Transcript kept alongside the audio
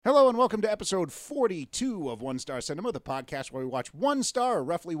Hello and welcome to episode 42 of One Star Cinema, the podcast where we watch 1 star or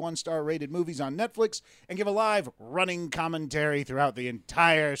roughly 1 star rated movies on Netflix and give a live running commentary throughout the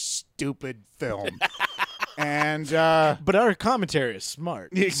entire stupid film. But our commentary is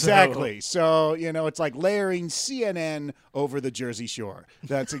smart. Exactly. So, you know, it's like layering CNN over the Jersey Shore.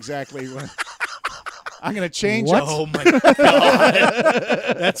 That's exactly what... I'm going to change it. Oh, my God.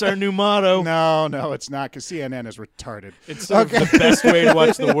 That's our new motto. No, it's not, because CNN is retarded. It's sort of the best way to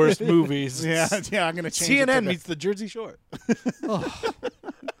watch the worst movies. Yeah, I'm going to change it. CNN meets the Jersey Shore.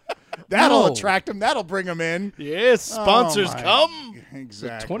 That'll attract them. That'll bring them in. Yes, sponsors come.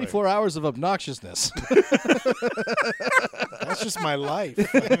 Exactly. 24 hours of obnoxiousness. That's just my life.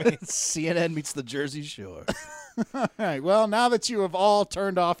 CNN meets the Jersey Shore. All right. Well, now that you have all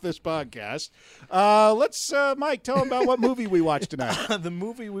turned off this podcast, let's, Mike, tell them about what movie we watched tonight. The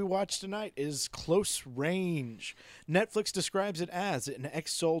movie we watched tonight is Close Range. Netflix describes it as an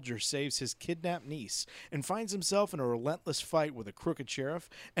ex-soldier saves his kidnapped niece and finds himself in a relentless fight with a crooked sheriff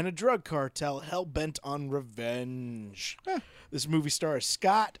and a drug cartel hell-bent on revenge. This movie stars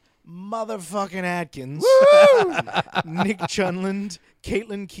Scott motherfucking Adkins, Nick Chunland,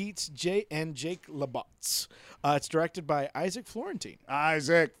 Caitlin Keats, and Jake LaBotz. It's directed by Isaac Florentine.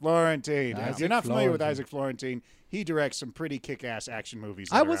 Isaac Florentine. If you're not familiar with Florentine. Isaac Florentine, he directs some pretty kick-ass action movies.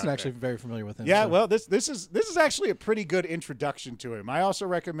 I that are wasn't out actually there. very familiar with him. Yeah, so. well, this is actually a pretty good introduction to him. I also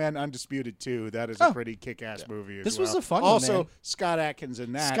recommend Undisputed 2. That is a pretty kick-ass movie as This well. was a fun one, Also, man. Scott Adkins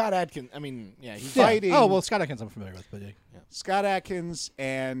in that. Scott Adkins, I mean, yeah, he's Yeah. fighting. Oh, well, Scott Adkins I'm familiar with, but yeah. Scott Adkins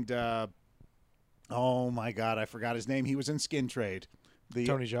and oh my God, I forgot his name. He was in Skin Trade. The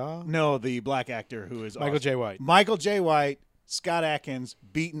Tony Jaa? No, the black actor who is Michael awesome. J. White. Michael J. White, Scott Adkins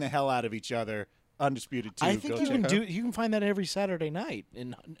beating the hell out of each other. Undisputed 2. I think Go you check can it out. you can find that every Saturday night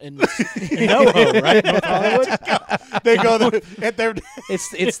in NoHo, right? North Hollywood. They go at their.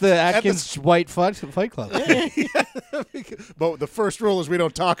 It's the Atkins White Fight Club. But the first rule is we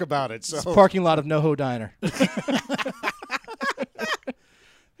don't talk about it. It's So parking lot of NoHo Diner.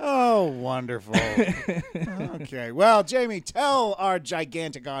 oh, wonderful. Okay, well, Jamie, tell our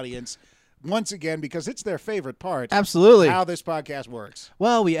gigantic audience once again, because it's their favorite part, Absolutely. how this podcast works.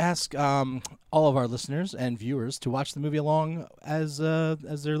 Well, we ask all of our listeners and viewers to watch the movie along as they're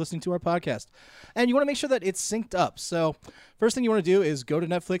listening to our podcast. And you want to make sure that it's synced up. So first thing you want to do is go to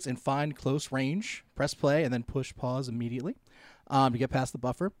Netflix and find Close Range, press play, and then push pause immediately to get past the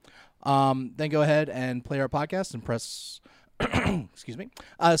buffer. Then go ahead and play our podcast and press... excuse me.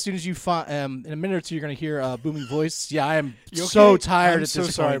 As soon as you find, in a minute or two, you're going to hear a booming voice. Yeah, I am so tired I'm at so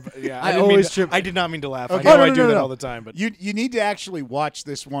this sorry. point. But yeah, I didn't mean always to- trip. I did not mean to laugh. Okay. I know No, I no, do no, that no. all the time, but You need to actually watch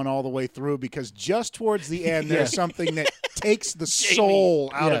this one all the way through, because just towards the end, there's something that takes the soul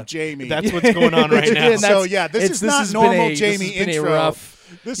out of Jamie. that's what's going on right now. And So, yeah, this is not has normal been Jamie this has been intro. A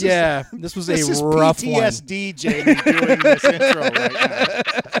rough, This this was this a is rough one. PTSD Jamie doing this intro right now.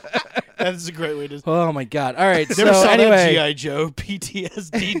 That is a great way to. Oh my God! All right, Never so saw anyway, that G.I. Joe.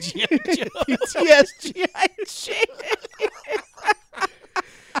 PTSD G.I. Joe.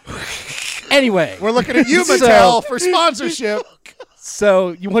 anyway, We're looking at you, So- Mattel, for sponsorship.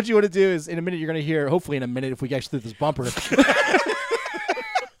 so what you want to do is, in a minute, you're going to hear. Hopefully, in a minute, if we actually do this bumper.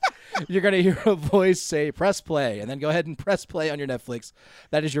 You're going to hear a voice say, press play, and then go ahead and press play on your Netflix.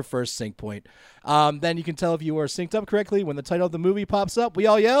 That is your first sync point. Then you can tell if you are synced up correctly. When the title of the movie pops up, we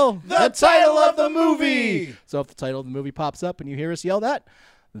all yell, The title of the movie! So if the title of the movie pops up and you hear us yell that,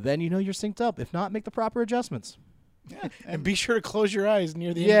 then you know you're synced up. If not, make the proper adjustments. And be sure to close your eyes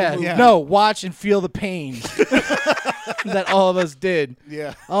near the end of the movie. Yeah. No, watch and feel the pain that all of us did.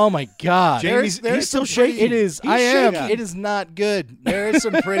 Yeah. Oh, my God. Jamie's There's he's still some pretty- shaking. It is. He's I am. shaking. It is not good. There is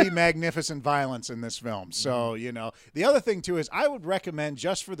some pretty magnificent violence in this film. So, you know, the other thing, too, is I would recommend,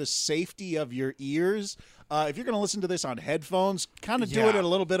 just for the safety of your ears, if you're going to listen to this on headphones, kind of do it Yeah. at a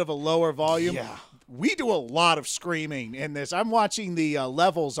little bit of a lower volume. Yeah. We do a lot of screaming in this. I'm watching the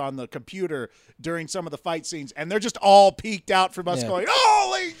levels on the computer during some of the fight scenes, and they're just all peeked out from us Yeah. going,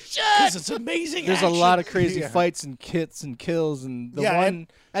 holy shit! Because it's amazing. There's action. a lot of crazy Yeah. fights and kits and kills, and the Yeah, one and-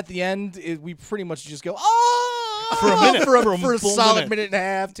 at the end, we pretty much just go, oh! For a minute. For a full solid minute. minute and a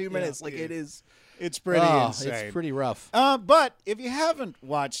half, 2 minutes. Like, yeah. it is. It's pretty insane. It's pretty rough. But if you haven't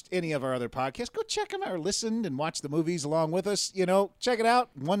watched any of our other podcasts, go check them out or listen and watch the movies along with us. You know, check it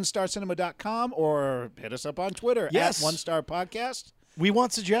out, onestarcinema.com, or hit us up on Twitter Yes. at One Star Podcast. We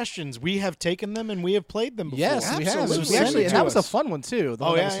want suggestions. We have taken them and we have played them before. Yes, we have. Absolutely. We Send actually, it and to that was a us. fun one too. The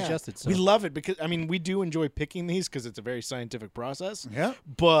one that was suggested. So. We love it because we do enjoy picking these because it's a very scientific process. Yeah.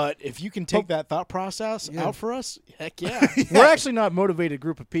 But if you can take that thought process out for us, heck yeah. We're actually not a motivated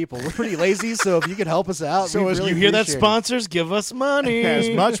group of people. We're pretty lazy, so if you could help us out, So we as really You hear that, appreciate it. sponsors? Give us money. As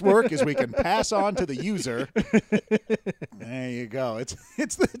much work as we can pass on to the user. There you go.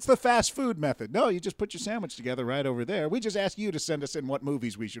 It's the fast food method. No, you just put your sandwich together right over there. We just ask you to send us in what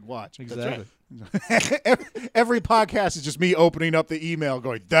movies we should watch. Exactly. Every podcast is just me opening up the email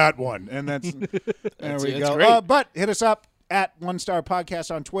going, that one. And there we That's go. great. But hit us up at One Star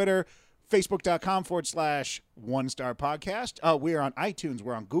Podcast on Twitter, Facebook.com/One Star Podcast. We are on iTunes.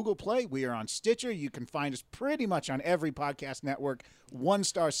 We're on Google Play. We are on Stitcher. You can find us pretty much on every podcast network. One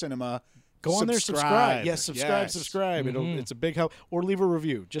Star Cinema. Go on there, subscribe. Yes, subscribe. Mm-hmm. It's a big help. Or leave a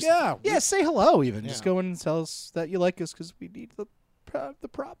review. Just Yeah, say hello even. Just Yeah. go in and tell us that you like us because we need the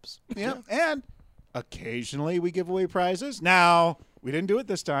props. Yeah. And occasionally we give away prizes. Now, we didn't do it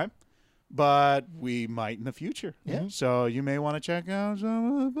this time, but we might in the future. Yeah. So you may want to check out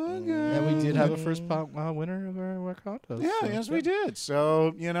some of the podcasts. And we did have a first winner of our contest. Yeah, so, yes, we did.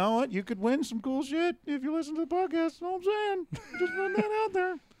 So, you know what? You could win some cool shit if you listen to the podcast. That's all I'm saying. Just putting that out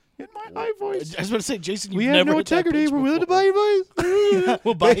there. In my high voice. I was about to say, Jason, We you've have never no hit that integrity. pitch We're willing to before. buy you boys.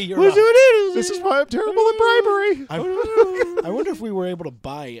 We'll buy your. We're doing it. This is why I'm terrible at bribery. I wonder if we were able to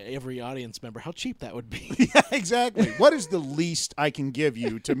buy every audience member, how cheap that would be. Yeah, exactly. What is the least I can give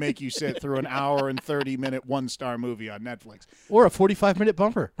you to make you sit through an hour and 30-minute one-star movie on Netflix? Or a 45-minute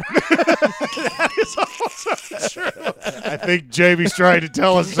bumper. I think Jamie's trying to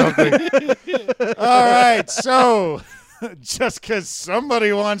tell us something. All right, so just because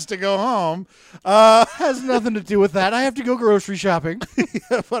somebody wants to go home, Has nothing to do with that. I have to go grocery shopping.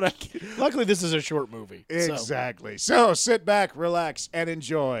 but I Luckily, this is a short movie. so- exactly. So sit back, relax, and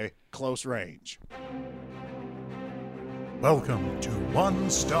enjoy Close Range. Welcome to One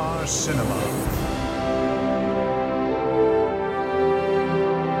Star Cinema.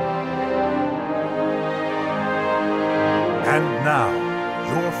 And now,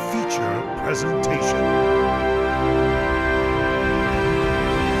 your feature presentation.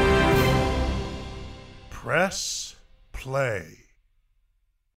 Press play.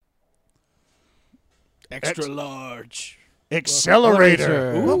 Extra large.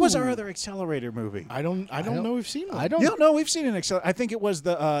 Accelerator. Ooh. What was our other Accelerator movie? I don't know we've seen one. I don't. You don't know. We've seen an Accelerator. I think it was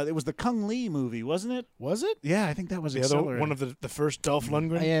the Kung Lee movie, wasn't it? Was it? Yeah, I think that was The other Accelerator. one of the first Dolph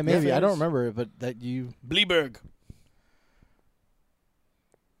Lundgren? Yeah, maybe. I don't films? remember it, but that you. Bleeberg.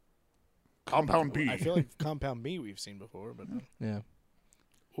 Compound B. I feel like Compound B we've seen before, but Yeah,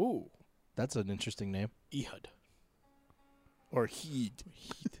 ooh, that's an interesting name. Ehud. or Heed.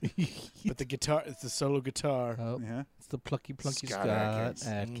 But the guitar, it's the solo guitar. Oh, Yeah. it's the plucky Scott Scott Adkins.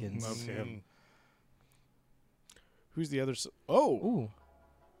 Adkins. Love him. Who's the other? Oh, Ooh,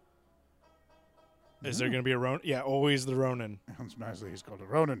 is there going to be a Ronin? Yeah, always the Ronin. Hans Masley is called a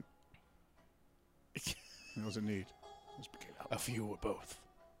Ronin. He wasn't neat. A few or both.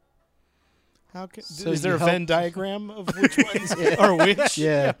 How can? So is there you a help- Venn diagram of which ones are which?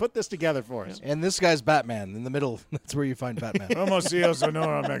 yeah. Put this together for us. And this guy's Batman in the middle. That's where you find Batman. Hermosillo,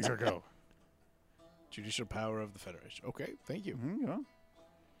 Sonora, Mexico. Judicial power of the Federation. Okay, thank you. Yeah.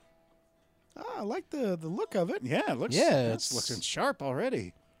 I like the look of it. Yeah, it looks. Yeah, it's it's- looking sharp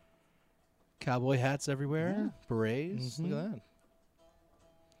already. Cowboy hats everywhere, berets. Look at that.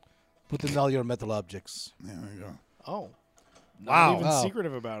 Put in all your metal objects. There we go. Oh, Wow. not even Wow.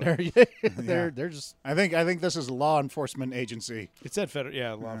 secretive about it. They're just I think this is a law enforcement agency. It said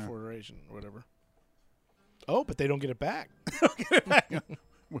law federation or whatever. Oh, but they don't get it back.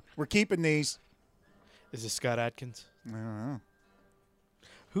 We're keeping these. Is this Scott Adkins? I don't know.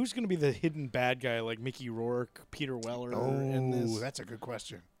 Who's going to be the hidden bad guy like Mickey Rourke, Peter Weller in Oh, this? that's a good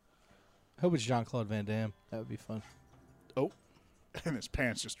question. I hope it's Jean-Claude Van Damme. That would be fun. And his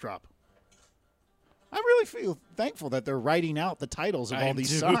pants just drop. I really feel thankful that they're writing out the titles of I all these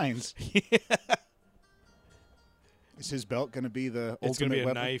do. signs. Is his belt going to be the It's going ultimate to be a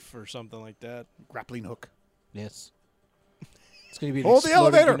weapon? knife or something like that. Grappling hook. Yes. It's going to be an Hold the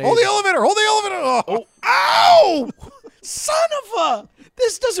exploding elevator! grenade. Hold the elevator! Hold the elevator! Oh! Ow! Son of a!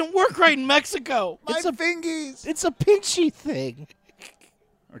 This doesn't work right in Mexico. My It's a- fingies! It's a pinchy thing.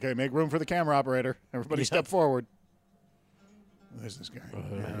 Okay, make room for the camera operator. Everybody step forward. Where's this guy? I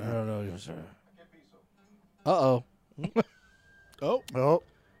don't know, sir. Uh-oh. Oh, Oh.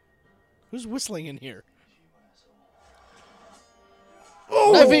 who's whistling in here?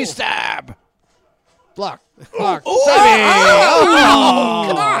 Knifey stab! Block. Block. God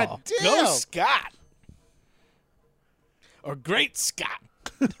damn! Go Scott! or Great Scott.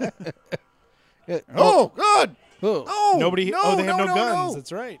 Oh, good. Oh. Oh, Nobody. No, they have no, guns. No.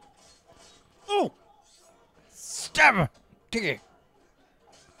 That's right. Oh, Stab her. Kick it.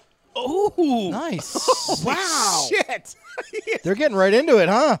 Oh, Nice. wow. shit. They're getting right into it,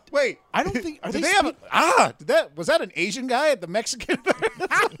 huh? Wait, I don't think. Are did they? they have was that an Asian guy at the Mexican?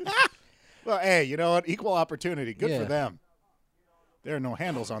 Well, hey, you know what? Equal opportunity. Good for Yeah. them. There are no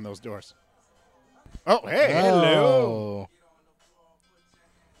handles on those doors. Oh, hey, Hello.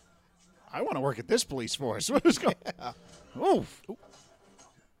 I want to work at this police force. What is going? Oh,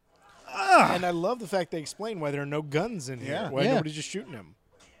 And I love the fact they explain why there are no guns in here. Yeah. Why Yeah. nobody's just shooting him.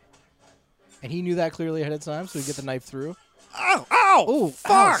 And he knew that clearly ahead of time, so he'd get the knife through. ow, Oh,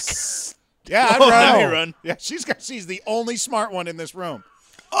 fuck. Oh, Yeah, I'd now run. you run. Yeah, she's the only smart one in this room.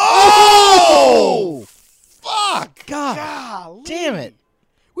 Oh, fuck. God. Golly. Damn it.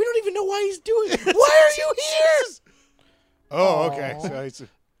 We don't even know why he's doing it. Why are you here? Oh, okay. So it's,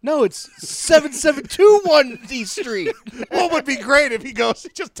 No, it's 7721 D Street. what would be great if he just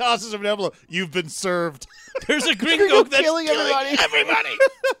tosses him an envelope. You've been served. There's a gringo that's killing everybody. everybody.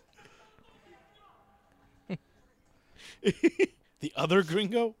 The other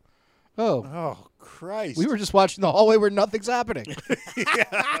gringo? Oh. Oh, Christ. We were just watching the hallway where nothing's happening.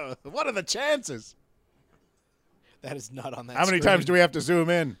 Yeah. What are the chances? That is not on that How many screen. times do we have to zoom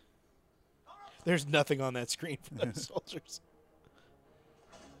in? There's nothing on that screen for those soldiers.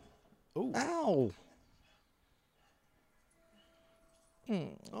 Oh, Ow.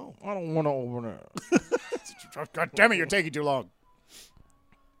 oh. I don't want to open it. God damn it, you're taking too long.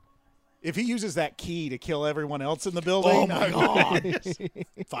 If he uses that key to kill everyone else in the building, Oh my God.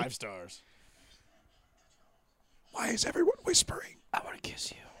 5 stars. Why is everyone whispering? I want to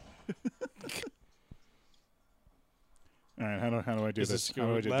kiss you. All right, how do I do Is this? this How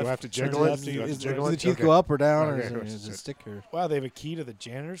do I do? Do I left, have to turn jiggle it? left, Do I have to is- jiggle Do the it? teeth Okay. go up or down, or Okay, is good, it good. stick or? Wow, they have a key to the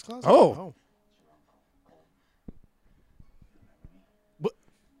janitor's closet? Oh.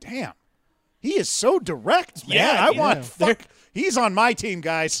 Damn. He is so direct, man. Yeah, I yeah. want fuck. He's on my team,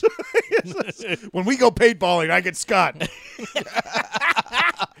 guys. When we go paintballing, I get Scott.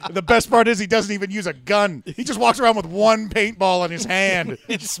 The best part is he doesn't even use a gun. He just walks around with one paintball in his hand.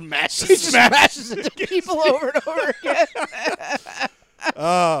 It smashes. He just smashes into people over and over again.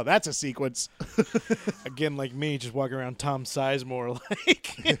 Oh, that's a sequence. Again, like me, just walking around Tom Sizemore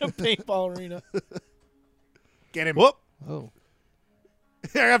like in a paintball arena. Get him. Whoop. Oh.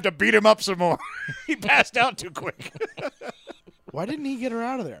 I have to beat him up some more. He passed out too quick. Why didn't he get her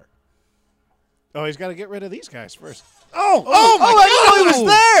out of there? Oh, he's got to get rid of these guys first. Oh my I didn't know he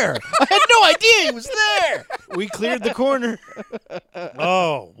was there. I had no idea he was there. We cleared the corner.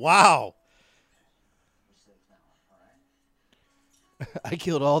 Oh, wow. I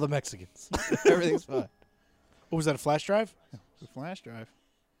killed all the Mexicans. Everything's fine. What was that, a flash drive? The flash drive.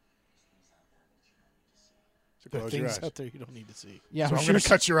 So There are close your things eyes. out there you don't need to see. Yeah, So I'm I'm sure. going to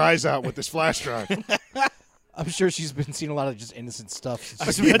cut your eyes out with this flash drive. I'm sure she's been seeing a lot of just innocent stuff. I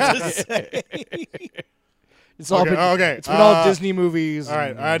was about to say. It's all Okay, been, okay. It's been all Disney movies. All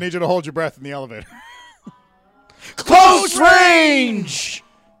right, I need you to hold your breath in the elevator. Close range.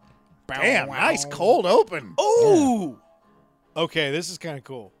 Damn, nice cold open. Ooh. Okay, this is kind of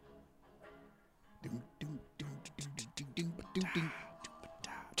cool.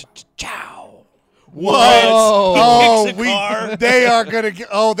 What? Whoa. He kicks a car. They are gonna.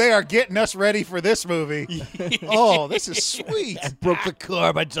 They are getting us ready for this movie. Oh, this is sweet. Broke the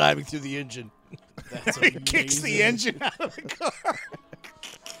car by diving through the engine. That's He kicks the amazing. engine out of the car.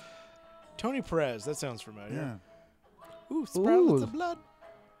 Tony Perez, that sounds familiar. Yeah. Ooh, sproutlets Ooh. of blood.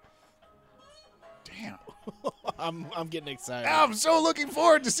 Damn. I'm getting excited. I'm so looking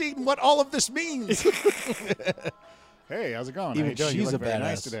forward to seeing what all of this means. Hey, how's it going? Even How you doing? You she's look a very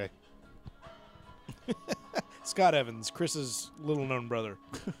nice badass. today. Scott Evans, Chris's little-known brother.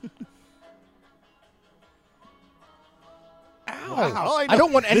 Wow. All I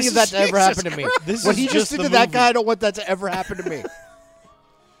don't want any This of that is to ever Jesus happen to me. Christ. This What is he just just did the to that movie. guy, I don't want that to ever happen to me.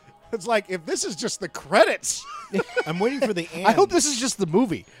 It's like if this is just the credits. I'm waiting for the and. I hope this is just the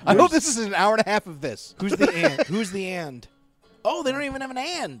movie. I hope this is an hour and a half of this. Who's the and? Who's the and? Oh, they don't even have an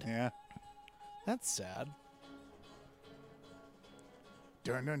and. Yeah. That's sad.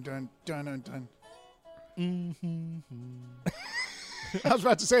 Dun dun dun dun dun dun. I was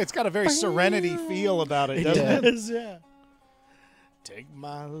about to say it's got a very Serenity feel about it, doesn't it? does, yeah. Take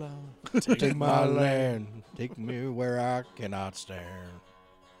my love. Take my land, take me where I cannot stand.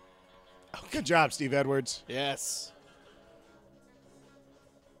 Good job, Steve Edwards. Yes.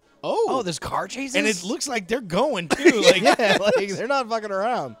 Oh, there's car chases, And it looks like they're going too. Like yeah, like they're not fucking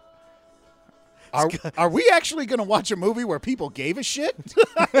around. Are we actually going to watch a movie where people gave a shit?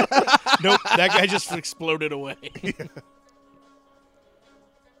 Nope, that guy just exploded away.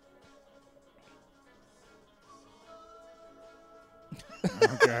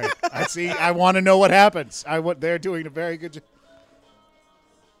 Okay. I see. I want to know what happens. They're doing a very good job.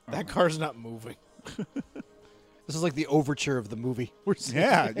 That car's not moving. This is like the overture of the movie. We're seeing.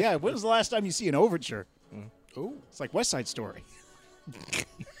 Yeah. When was the last time you see an overture? Oh, It's like West Side Story.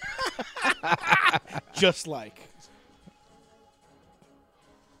 just like.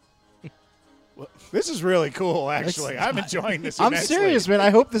 This is really cool, actually. I'm enjoying this. I'm immensely. serious, man. I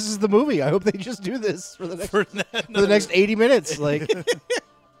hope this is the movie. I hope they just do this for the next 80 minutes. Like,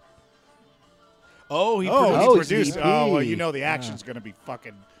 Oh, he Oh, produced. he Oh, produced. he's Oh, well, EP. you know the action's going to be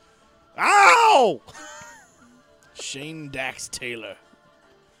fucking. Ow! Shane Dax Taylor.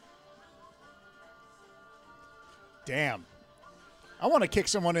 Damn. I want to kick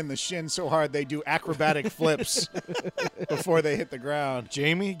someone in the shin so hard they do acrobatic flips before they hit the ground.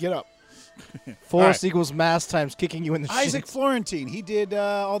 Jamie, get up. force equals mass times kicking you in the Isaac shins. Florentine. He did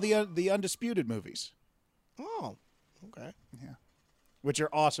all the Undisputed movies, Oh, okay. which are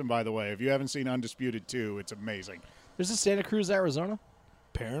awesome, by the way. If you haven't seen Undisputed 2, it's amazing. There's a Santa Cruz, Arizona.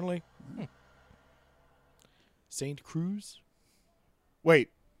 Apparently. St. Cruz? Wait,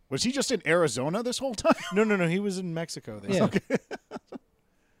 was he just in Arizona this whole time? No. He was in Mexico. They Yeah. said.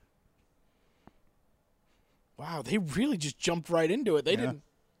 Wow, they really just jumped right into it. They didn't.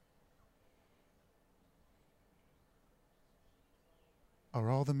 Are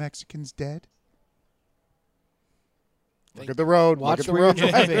all the Mexicans dead? Thank Look at the road. Watch Look at the where road. you're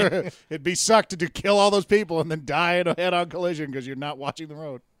driving. It'd be sucked to kill all those people and then die in a head-on collision because you're not watching the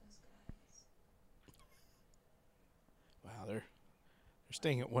road. Wow, they're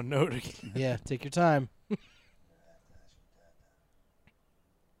staying at one note again. Yeah, take your time.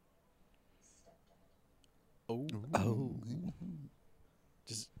 Oh.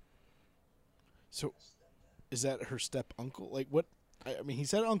 So, is that her step uncle? Like what? I mean, he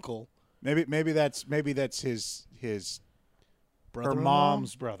said uncle. Maybe that's his her Brother-in-law?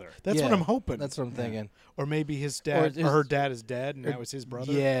 mom's brother. That's what Yeah, I'm hoping. That's what I'm thinking. Or maybe his dad, his- or her dad is dead, and that was his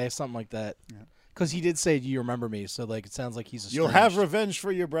brother. Yeah, something like that. Because he did say, "Do you remember me?" So like, it sounds like he's. You'll have estranged. revenge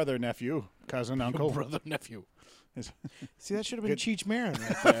for your brother, nephew, cousin, uncle. brother, nephew. Is- See, that should have been Cheech Marin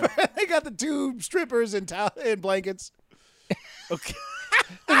right there. they got the two strippers in blankets. Okay.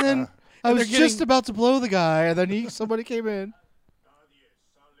 And then I was they're just getting- about to blow the guy, and then somebody came in.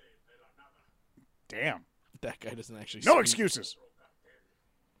 Damn. That guy doesn't actually. No speak. excuses.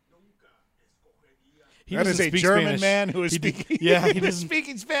 He That is doesn't a speak German Spanish. man who is He did- speaking. Yeah, he is doesn't.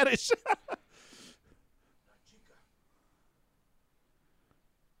 speaking Spanish.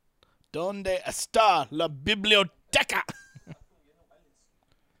 ¿Dónde está la biblioteca?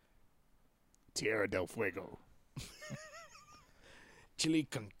 Tierra del Fuego. Chili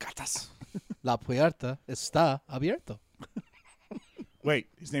con gatas. La puerta está abierto. Wait,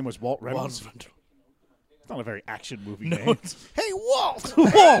 his name was Walt Reynolds. Waltz. It's not a very action movie name. Hey, Walt!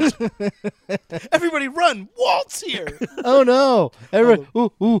 Walt! Everybody run! Walt's here! Oh no! Everyone,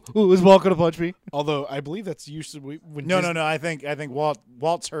 ooh, is Walt gonna punch me? Although, I believe that's usually when No. I think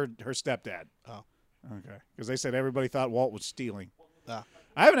Walt's her stepdad. Oh. Okay. Because they said everybody thought Walt was stealing. Ah.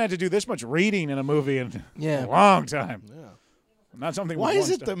 I haven't had to do this much reading in a movie in Yeah. a long time. Yeah. Not something. Why with is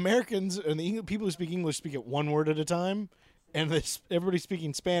one it the star. Americans and the people who speak English speak it one word at a time, and everybody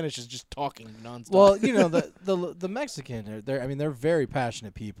speaking Spanish is just talking nonstop? Well, you know the Mexican, they're very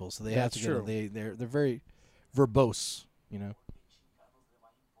passionate people, so they have That's to true. they're very verbose, you know.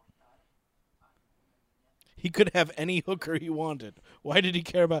 he could have any hooker he wanted. Why did he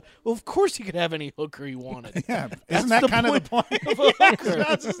care about? Well, of course he could have any hooker he wanted. Yeah, isn't that the kind of the point? of a hooker.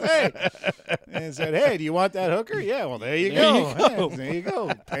 That's to say. And said, "Hey, do you want that hooker? Yeah, well, there you There go. you go. Hey, there you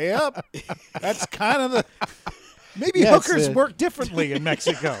go. Pay up." That's kind of the. Maybe Yes, hookers uh, work differently in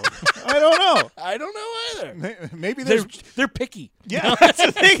Mexico. I don't know. I don't know either. Maybe there's. They're picky. Yeah, that's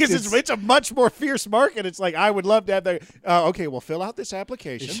the thing. Is it's a much more fierce market. It's like I would love to have that. Okay, well, fill out this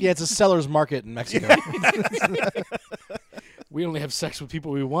application. Yeah, it's a seller's market in Mexico. We only have sex with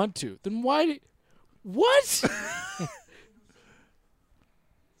people we want to. Then why? What?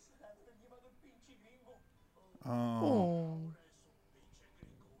 Oh.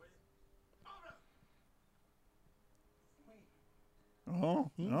 Oh,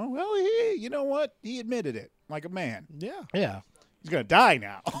 well, you know what? He admitted it, like a man. Yeah. Yeah, He's gonna die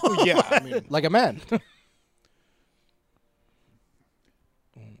now. Oh, yeah. I mean, like a man.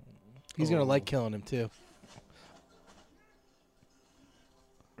 He's gonna like killing him too.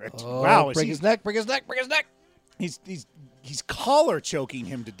 Oh, Wow, is break he- his neck! Break his neck! Break his neck! he's collar choking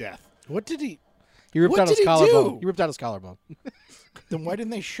him to death. what did he? He ripped What out his did he collarbone. do? He ripped out his collarbone Then why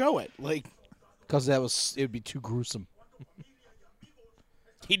didn't they show it? Like, because it would be too gruesome.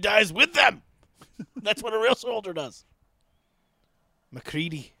 he dies with them. That's what a real soldier does.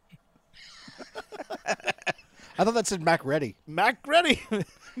 MacReady. I thought that said Mac Ready. MacReady.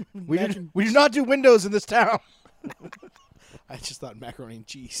 We do not do windows in this town. I just thought macaroni and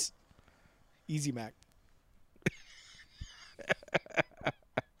cheese. Easy Mac.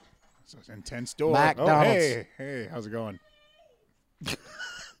 So it's intense door. McDonald's. Hey, how's it going? It'd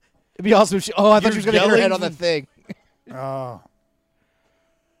be awesome if she. Oh, I thought she was going to hit her head yelling on the thing. Oh.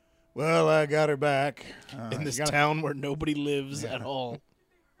 Well, I got her back. In this you got town where nobody lives at all.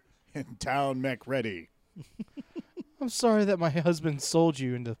 in town, Mech ready. I'm sorry that my husband sold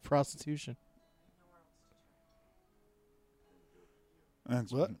you into prostitution.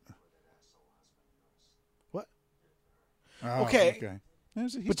 That's What? What? Oh, Okay.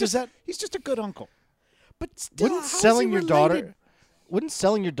 He's But does that? He's just a good uncle. But still, Wouldn't how's selling he your related? daughter? Wouldn't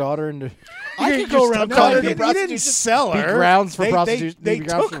selling your daughter into? I You're could go just around calling calling people people He didn't prostitutes? sell Be her. grounds for They- prostitution. They be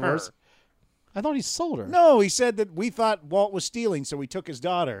grounds took for her. divorce? I thought he sold her. No, he said that we thought Walt was stealing, so we took his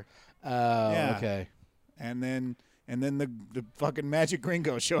daughter. Yeah. Okay. And then the fucking magic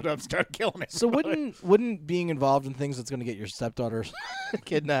gringo showed up and started killing him. So wouldn't being involved in things that's going to get your stepdaughter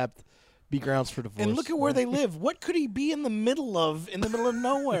kidnapped be grounds for divorce? And look at where they live. What could he be in the middle of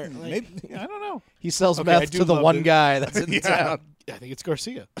nowhere? Like, Maybe, I don't know. He sells Okay, I meth do to the love one it. guy that's in Yeah. town. I think it's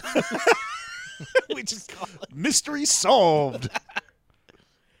Garcia. We just call it mystery solved.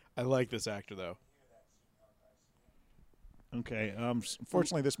 I like this actor though. Okay.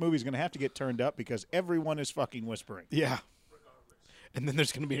 Unfortunately, this movie's going to have to get turned up because everyone is fucking whispering. Yeah. And then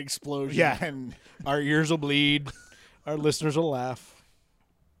there's going to be an explosion. Yeah, and Our ears will bleed. Our listeners will laugh.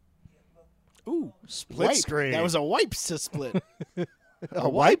 Ooh, split wipe. screen. That was a wipe to split. a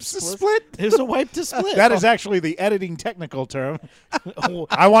wipes to split. There's a wipe to split. That is actually the editing technical term. Oh,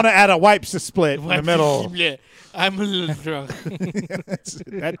 I want to add a wipes to split in the middle. Yeah, I'm a little drunk.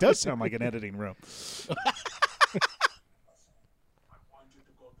 That does sound like an editing room. I want you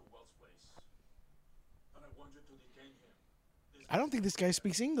to go to Wells' place. And I want you to detain him. I don't think this guy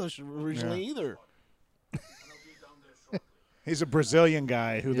speaks English originally either. And I'll be down there shortly. He's a Brazilian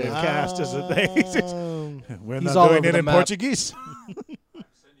guy who they've cast as a thing. We're He's not all doing over it the in map. Portuguese. I'm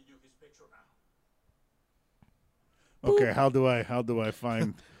sending you his picture now. Okay, how do I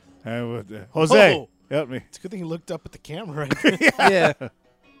find Jose? Oh. Help me. It's a good thing he looked up at the camera. Yeah.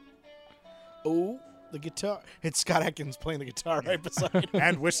 Oh, the guitar. It's Scott Atkins playing the guitar right beside him.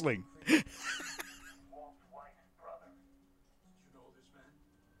 And whistling. Walt's wife's brother. You know this man?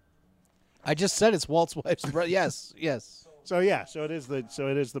 I just said it's Walt's wife's brother. Yes, yes. So yeah, so it is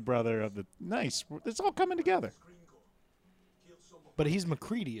the brother of the nice. It's all coming together. But he's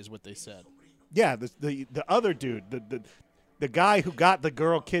MacReady, is what they said. Yeah, the other dude, the guy who got the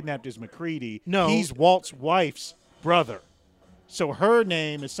girl kidnapped is MacReady. No. He's Walt's wife's brother. So her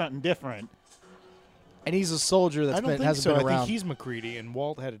name is something different. And he's a soldier I don't think hasn't so. been I around. think he's MacReady, and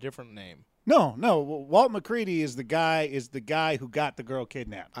Walt had a different name. No, Walt MacReady is the guy who got the girl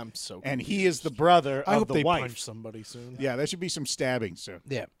kidnapped. I'm so. And he is the brother I of hope the they wife. punch somebody soon. Yeah, there should be some stabbing soon.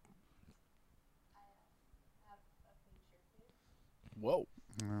 yeah. Whoa!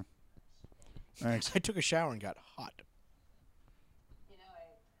 Thanks. I took a shower and got hot. You know, I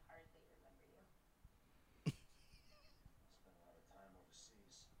hardly remember you. Spent a lot of time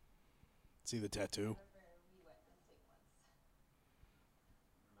overseas. See the tattoo? We went missing once.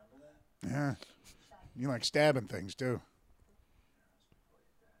 Remember that? Yeah. You like stabbing things too.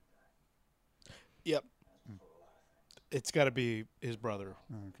 Yep. It's got to be his brother.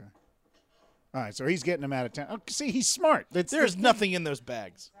 Okay. All right, so he's getting him out of town. Oh, see, he's smart. There's nothing in those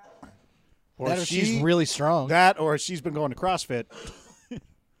bags. Or That or she's really strong. That or she's been going to CrossFit.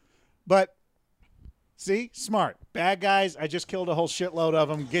 But see, smart. Bad guys, I just killed a whole shitload of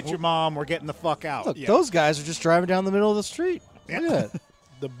them. Get your mom. We're getting the fuck out. Look, those guys are just driving down the middle of the street. Look at that.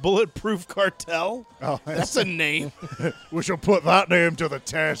 The Bulletproof Cartel. Oh, That's a name. we shall put that name to the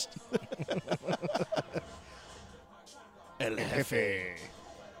test. El Jefe.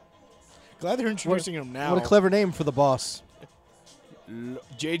 Glad they're introducing him now. What a clever name for the boss.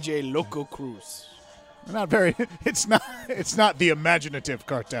 JJ Loco Cruz. Not very. It's not. It's not the imaginative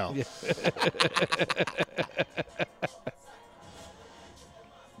cartel.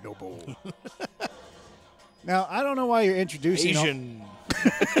 No bull. Now I don't know why you're introducing all- Asian.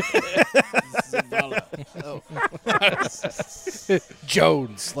 Zavala.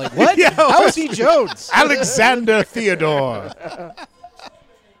 Jones. Like, what? Yeah, How is he Jones? Alexander Theodore.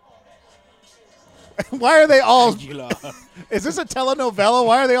 Why are they all? Aguilar. Is this a telenovela?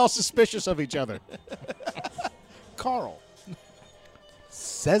 Why are they all suspicious of each other? Carl.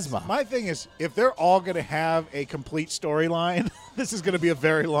 Sesma. My thing is, if they're all going to have a complete storyline, this is going to be a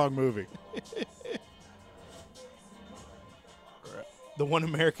very long movie. The one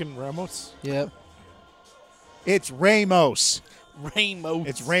American Ramos. Yep. It's Ramos. Ramos.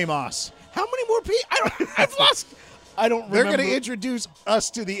 It's Ramos. How many more people? I've lost. I don't They're remember. going to introduce us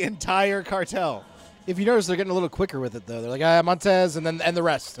to the entire cartel. If you notice, they're getting a little quicker with it, though. They're like, Montez, and the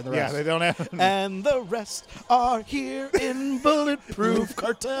rest. Yeah, they don't have. And the rest are here in Bulletproof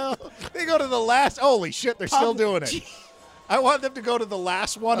Cartel. They go to the last. Holy shit, they're still doing it. I want them to go to the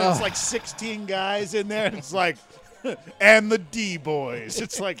last one, and it's like 16 guys in there, and it's like, and the D boys.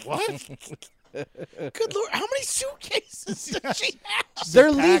 It's like, what? Good Lord, how many suitcases does she have?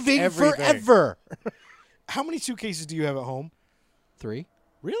 They're pack leaving everything. forever. How many suitcases do you have at home? 3.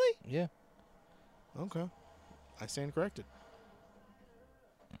 Really? Yeah. Okay. I stand corrected.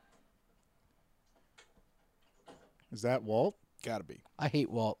 Is that Walt? Gotta be. I hate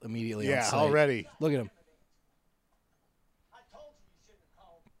Walt immediately. on Yeah, sight. already. Look at him.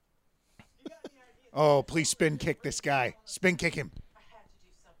 Oh, please spin kick this guy. Spin kick him. I had to do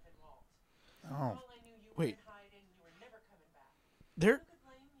something, Walt. Oh. Well, I knew you Wait. were hiding. You were never coming back. They're Who could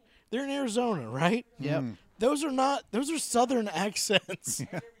blame you? they're in Arizona, right? Yep. Those are southern accents.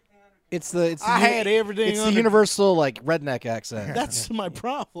 It's the I had everything It's the under- universal like redneck accent. That's my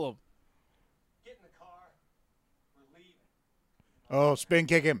problem. Get in the car. We're leaving. Oh, spin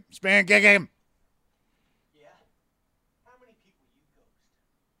kick him. Spin kick him. Yeah? How many people you ghost?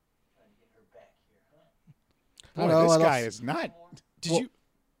 Trying to get her back here, huh? Boy, I know, this I guy love- is not. Did Well- you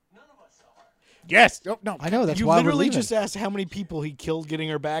None of us are. Yes. Oh, no. I know that's you why we're literally leaving. just asked how many people he killed getting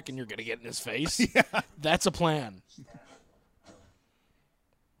her back, and you're gonna get in his face? Yeah. That's a plan.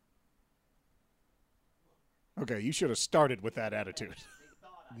 Okay, you should have started with that attitude. They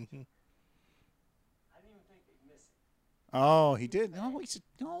thought I did. I didn't even think they'd miss it. Oh, he did. No, he said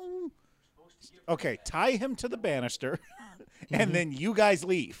no. Supposed to give Okay, tie him to the banister, and then you guys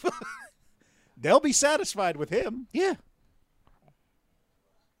leave. They'll be satisfied with him. Yeah.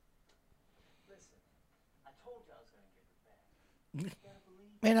 Listen, I told you I was going to get her back. You gotta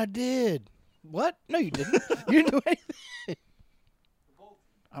believe Man, I did. What? No, you didn't. You didn't do anything. the both of you.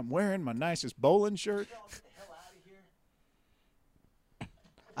 I'm wearing my nicest bowling shirt. Y'all get the hell out of here.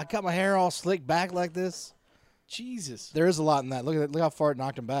 I got my hair all slicked back like this. Jesus. There is a lot in that. Look at that. Look how far it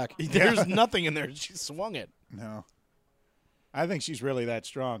knocked him back. There's nothing in there. She swung it. No. I think she's really that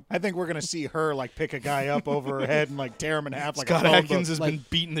strong. I think we're going to see her, like, pick a guy up over her head and, like, tear him in half like Scott a phone Atkins book. has been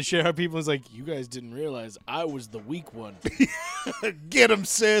beating the shit out of people. He's like, you guys didn't realize I was the weak one. Get him,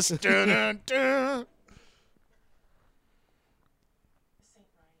 sis. Dun, dun, dun. This ain't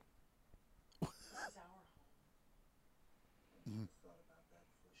right. This is our home.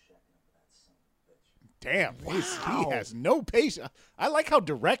 Damn, he has no patience. I like how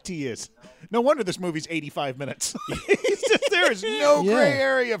direct he is. No wonder this movie's 85 minutes. There is no Yeah. gray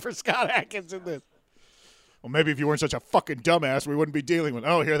area for Scott Atkins in this. Well, maybe if you weren't such a fucking dumbass, we wouldn't be dealing with.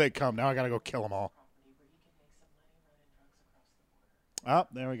 Oh, here they come. Now I got to go kill them all. Oh,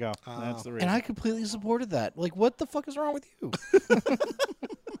 there we go. That's the reason. And I completely supported that. Like, what the fuck is wrong with you?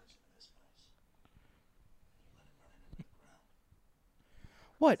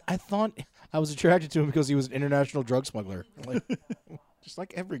 What? I thought I was attracted to him because he was an international drug smuggler. Like, Just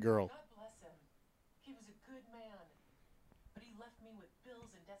like every girl. God bless him. He was a good man. But he left me with bills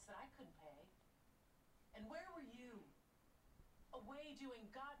and debts that I couldn't pay. And where were you? Away doing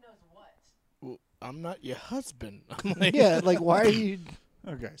God knows what. Well, I'm not your husband. I'm like, yeah, like, why are you?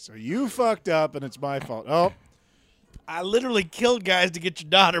 Okay, so you fucked up and it's my fault. Oh, I literally killed guys to get your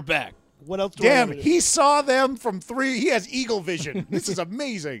daughter back. What else do I damn. have to do? He saw them from 3. He has eagle vision. This is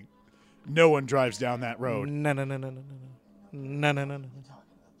amazing. No one drives down that road. No, no, no, no, no, no, no, no, no, no, no. Ain't no good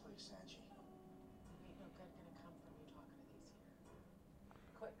gonna come from you talking to these here.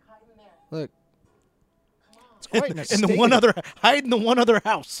 Quit hiding there. Look, It's quite an And the estate. one other hide in the one other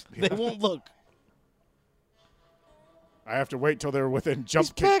house. They won't look. I have to wait till they're within jump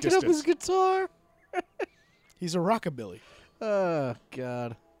he's kick packing up distance. his guitar. He's a rockabilly. Oh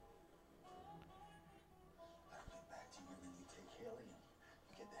God. back to you and you take Haley and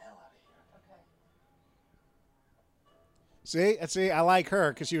get the hell out of here. Okay. See, I like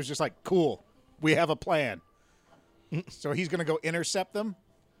her because she was just like, cool. We have a plan. So he's gonna go intercept them.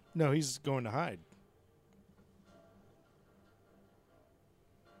 No, he's going to hide.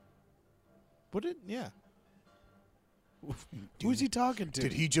 What did? Yeah. Who's he talking to?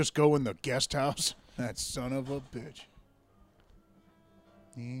 Did he just go in the guest house? That son of a bitch.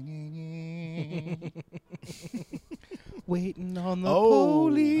 Waiting on the Oh.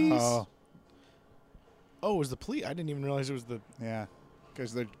 police. Oh, Oh, it was the police? I didn't even realize it was the yeah.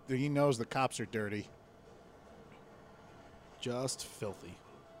 Because he knows the cops are dirty. just filthy.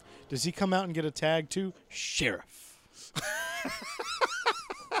 Does he come out and get a tag too? Sheriff.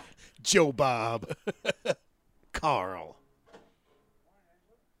 Joe Bob. Carl.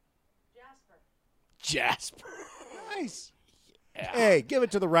 Jasper. Jasper. Nice. Hey, give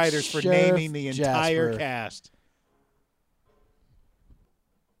it to the writers for Sheriff naming the entire Jasper. cast.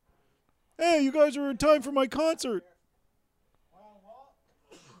 Hey, you guys are in time for my concert. Well, Walt,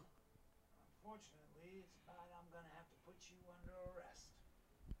 unfortunately, it's about I'm going to have to put you under arrest.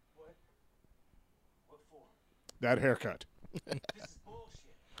 What? What for? That haircut. This is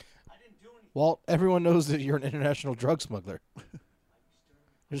bullshit. I didn't do anything. Walt, everyone knows that you're an international drug smuggler.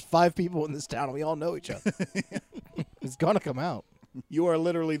 There's 5 people in this town, and we all know each other. It's gonna come out. You are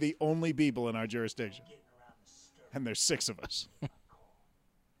literally the only people in our jurisdiction. And there's 6 of us.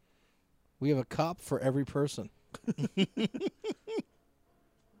 We have a cop for every person.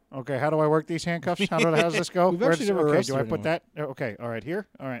 Okay, how do I work these handcuffs? How does this go? We've actually never okay, arrested do I put anyone. that? Okay, all right, here.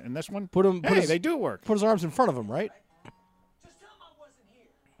 All right, and this one? Put him. Put Hey, his, they do work. Put his arms in front of him, right? Just tell him I wasn't here.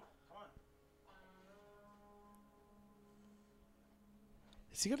 Come on.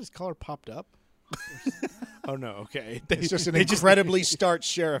 Has he got his collar popped up? Oh no, okay. It's just an incredibly starched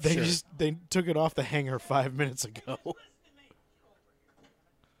sheriff They shirt. they took it off the hanger 5 minutes ago. Where's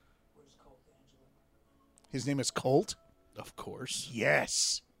Colt, Angela? His name is Colt? Of course.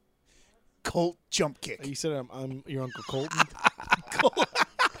 Yes. Colt Jump Kick. You said I'm your Uncle Colton.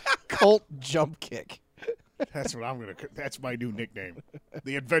 Colt jump kick. That's what I'm going to... That's my new nickname.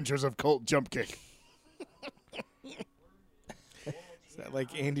 The Adventures of Colt Jump Kick. Is that like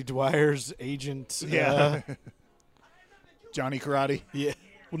Andy Dwyer's agent? Yeah. Johnny Karate. Yeah.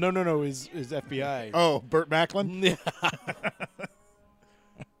 Well, no. His FBI. Oh, Burt Macklin? Yeah.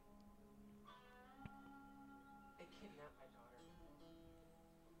 They kidnapped my daughter.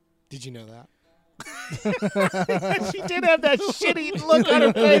 Did you know that? She did have that shitty look on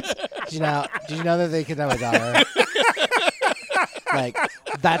her face. Did you know that they could have a daughter? Like,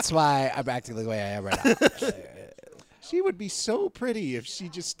 that's why I'm acting the way I am right now. She would be so pretty if she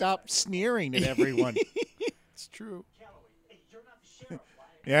just stopped sneering at everyone. It's true. Hey, you're not the sheriff, right?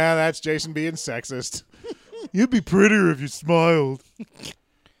 Yeah, that's Jason being sexist. You'd be prettier if you smiled.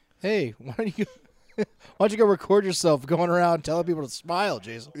 Hey, why don't you go record yourself going around telling people to smile,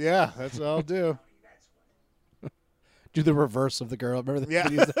 Jason? Yeah, that's what I'll do. Do the reverse of the girl. Remember the Yeah.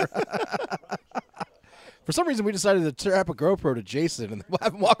 videos there? For some reason, we decided to strap a GoPro to Jason and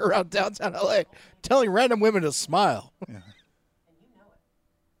have him walk around downtown LA telling random women to smile. And you know it.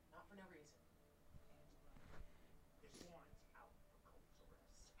 Not for no reason. There's warrants out for Colt's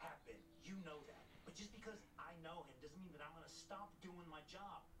arrest. Have been. You know that. But just because I know him doesn't mean that I'm going to stop doing my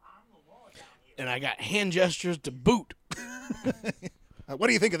job. I'm the law down here. And I got hand gestures to boot. What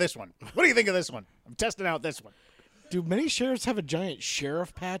do you think of this one? What do you think of this one? I'm testing out this one. Do many sheriffs have a giant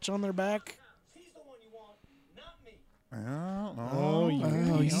sheriff patch on their back? He's the one you want, not me. Oh, you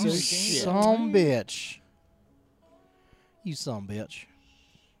Oh, you piece of son shit. of a bitch. You son of a bitch.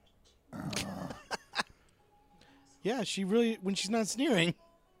 Yeah, she really, when she's not sneering.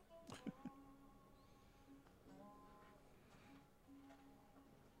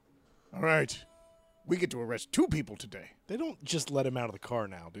 All right. We get to arrest 2 people today. They don't just let him out of the car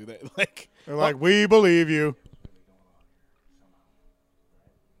now, do they? Like, They're like, we believe you.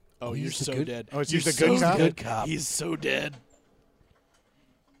 oh, he's you're the so good- dead. Oh, it's You're he's the good so cop? Good cop. He's so dead.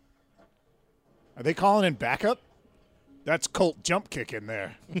 Are they calling in backup? That's Colt Jump Kick in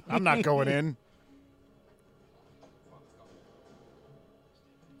there. I'm not going in.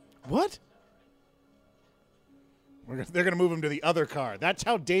 What? They're going to move him to the other car. That's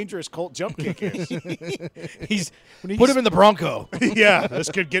how dangerous Colt Jump Kick is. He's when he Put him in the Bronco. Yeah, this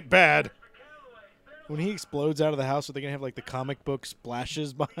could get bad. when he explodes out of the house. Are they gonna have like the comic book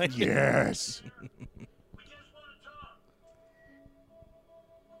splashes behind him? Yes.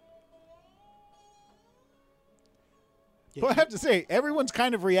 Yeah, Well, I have to say, everyone's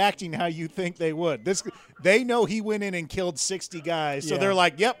kind of reacting how you think they would. They know he went in and killed 60 guys, so Yeah. they're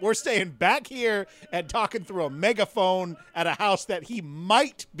like, "Yep, we're staying back here and talking through a megaphone at a house that he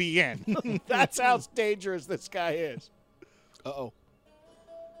might be in." That's how dangerous this guy is. Uh-oh.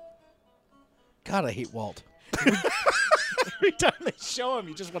 God, I hate Walt. Every time they show him,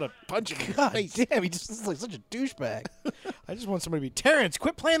 you just want to punch him in the God face. damn, he just looks like such a douchebag. I just want somebody to be Terrence.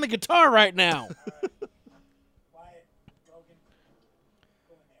 Quit playing the guitar right now. Wyatt, Logan,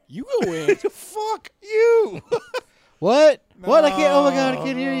 go in there. You go in. Fuck you. What? What? I can't. Oh my God, I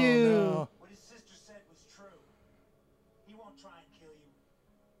can't hear you. No. What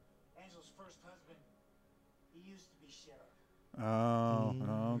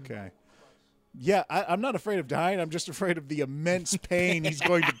Oh, okay. Yeah, I'm not afraid of dying. I'm just afraid of the immense pain he's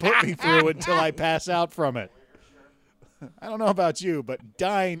going to put me through until I pass out from it. I don't know about you, but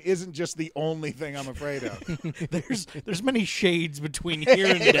dying isn't just the only thing I'm afraid of. There's many shades between here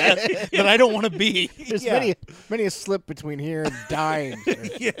and death that I don't want to be. There's Yeah. many a slip between here and dying. sir.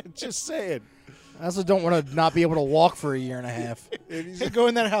 Yeah, just saying. I also don't want to not be able to walk for a year and a half. If he's go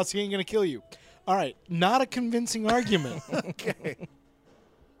in that house, he ain't gonna kill you. All right, not a convincing argument. Okay.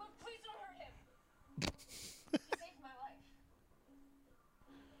 Look, please don't hurt him. He saved my life.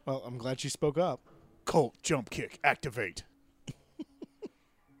 Well, I'm glad she spoke up. Colt jump kick activate.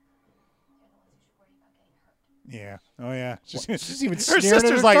 Yeah. Oh yeah. She's even her sneering at sister's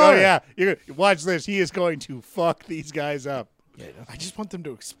her like, daughter. oh yeah, watch this. He is going to fuck these guys up. I just want them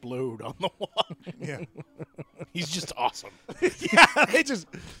to explode on the wall. Yeah. He's just awesome. Yeah. It's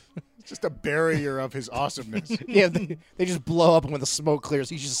just a barrier of his awesomeness. Yeah, they just blow up, and when the smoke clears,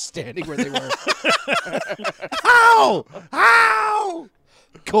 he's just standing where they were. How? How?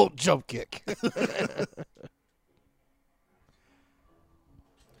 Colt jump kick.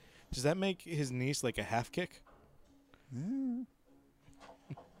 Does that make his niece like a half kick?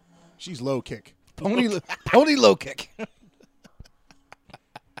 She's low kick. Pony low kick.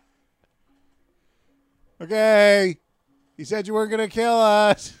 Okay. You said you weren't going to kill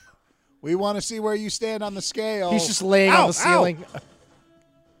us. We want to see where you stand on the scale. He's just laying Ow, on the ceiling.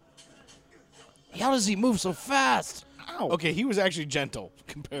 How does he move so fast? Ow. Okay, he was actually gentle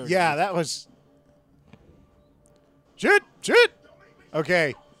compared. Yeah, that was. Shit.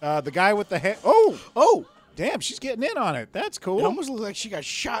 Okay. The guy with the head. Oh. Damn, she's getting in on it. That's It cool. almost looked like she got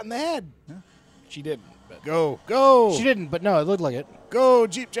shot in the head. She didn't. But. Go. She didn't, but no, it looked like it. Go,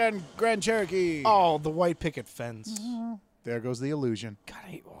 Jeep Grand Cherokee. Oh, the white picket fence. There goes the illusion. God, I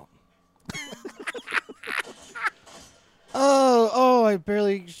hate Walt. Oh, I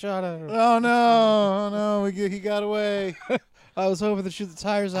barely shot at her. Oh, no. He got away. I was hoping to shoot the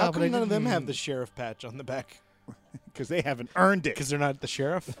tires How out, but I come none of them didn't. have the sheriff patch on the back? Because they haven't earned it. Because they're not the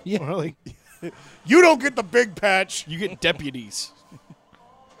sheriff? Yeah. Really? You don't get the big patch. You get deputies.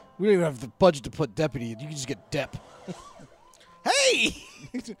 We don't even have the budget to put deputy. You can just get Dep. Hey!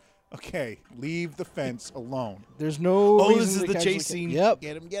 Okay, leave the fence alone. There's no Oh, reason this is to the casually chase scene. Yep.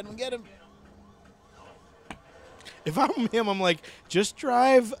 Get him. If I'm him, I'm like, just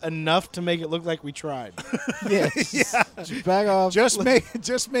drive enough to make it look like we tried. Yeah. Just back off. Just make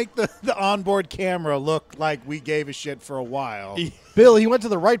the onboard camera look like we gave a shit for a while. Bill, he went to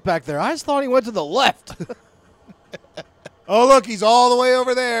the right back there. I just thought he went to the left. Oh, look, he's all the way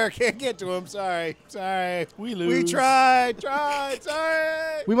over there. Can't get to him. Sorry. We We lose. tried.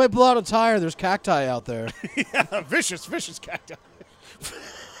 Sorry. We might blow out a tire. There's cacti out there. Yeah, vicious cacti.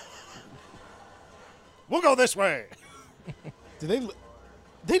 We'll go this way. Did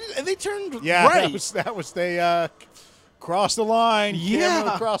they turned Yeah, right. that was they crossed the line. Yeah.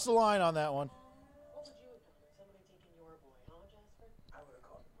 Camera crossed the line on that one. What would you have done if somebody taken your boy, huh, Jasper? I would have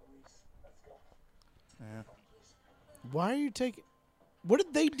called the police. Let's go. Why are you taking... What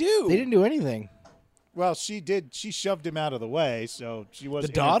did they do? They didn't do anything. Well, she did. She shoved him out of the way, so she was.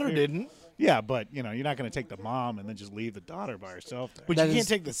 The daughter didn't. Yeah, but you're not going to take the mom and then just leave the daughter by herself there. But That you is- can't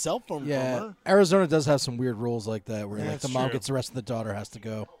take the cell phone from Yeah. her. Arizona does have some weird rules like that where like, That's the mom true. gets arrested, the daughter has to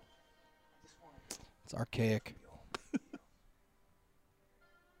go. It's archaic.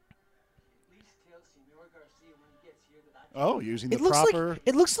 Please tell Senor Garcia when he gets here that I Oh, using the It looks proper. like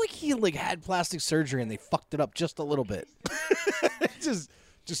it looks like he had plastic surgery and they fucked it up just a little bit. just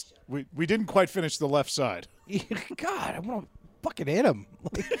we didn't quite finish the left side. God, I want to fucking hit him.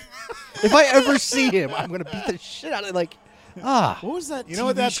 Like, if I ever see him, I'm gonna beat the shit out of What was that You know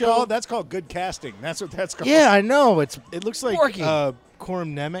what TV that's show? called? That's called good casting. That's what that's called. Yeah, I know. It's It looks like Working.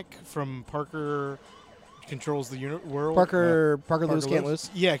 Coram Nemec from Parker Controls the World. Parker Lewis can't Lewis.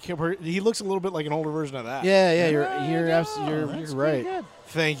 lose. Yeah, he looks a little bit like an older version of that. Yeah, you're right.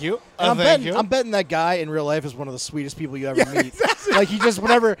 Thank you. And Thank you. I'm betting that guy in real life is one of the sweetest people you ever meet. Like he just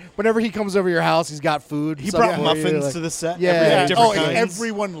whenever he comes over your house, he's got food. He something brought for you, muffins like- to the set. Yeah. every day, Yeah. different Oh, and kinds.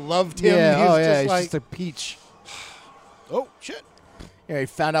 everyone loved him. Yeah, He was oh yeah, just he's like, just a peach. Oh shit! Yeah, he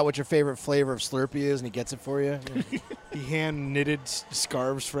found out what your favorite flavor of Slurpee is, and he gets it for you. He hand knitted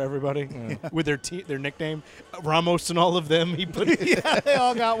scarves for everybody with their nickname, Ramos and all of them. He put yeah, they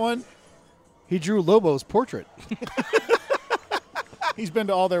all got one. He drew Lobo's portrait. He's been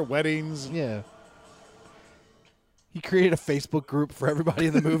to all their weddings. Yeah. He created a Facebook group for everybody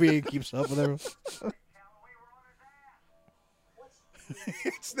in the movie and keeps up with everyone.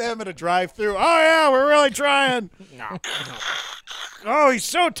 It's them at a drive-through. Oh yeah, we're really trying. Oh, he's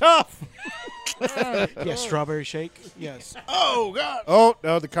so tough. Yeah, strawberry shake. Yes. Oh God! Oh,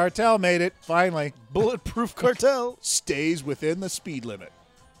 no, the cartel made it, finally. Bulletproof cartel. Stays within the speed limit.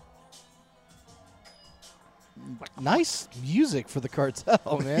 Nice music for the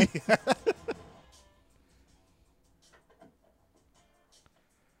cartel, man. You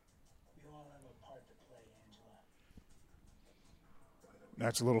all have a part to play, Angela.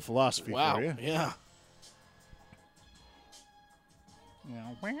 That's a little philosophy Wow. for you. Yeah.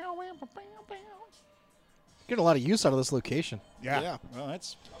 Get a lot of use out of this location. Yeah. Yeah. Well,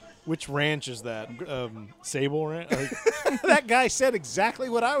 that's Which ranch is that? Sable Ranch? that guy said exactly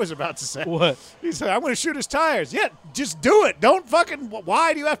what I was about to say. What? He said, "I'm going to shoot his tires." Yeah, just do it. Don't fucking.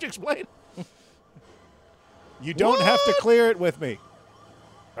 Why do you have to explain? You don't have to clear it with me.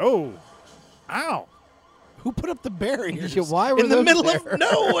 Oh, ow! Who put up the barriers? Yeah, why were in the those middle there? of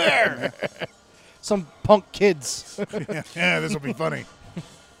nowhere? Some punk kids. Yeah, this will be funny.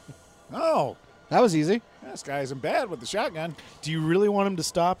 Oh, That was easy. this guy isn't bad with the shotgun. Do you really want him to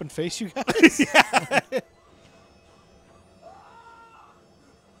stop and face you guys?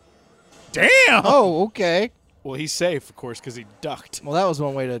 Damn! Oh, okay. Well, he's safe, of course, because he ducked. Well, that was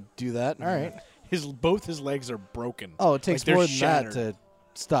one way to do that. All right. Both his legs are broken. Oh, it takes Like, they're more than shattered. that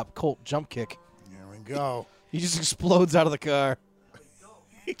to stop Colt jump kick. There we go. He just explodes out of the car.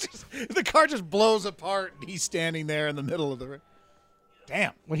 The car just blows apart, and he's standing there in the middle of the.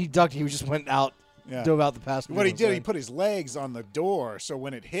 Damn! When he ducked, he just went out, Yeah. dove out the passenger. What he did, he side. put his legs on the door, so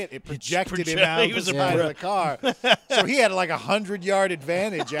when it hit, it projected him project- out he the was a side pro. of the car. So he had like 100-yard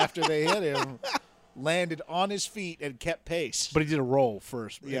advantage after they hit him. Landed on his feet and kept pace. But he did a roll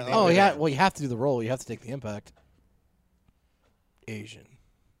first. Yeah. Oh, yeah. Well, you have to do the roll. You have to take the impact. Asian.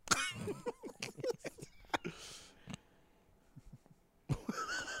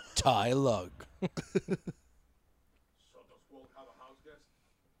 Thai lug. McCready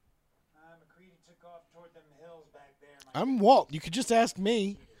took off toward them hills back there. I'm Walt. You could just ask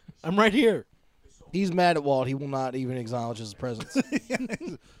me. I'm right here. He's mad at Walt. He will not even acknowledge his presence.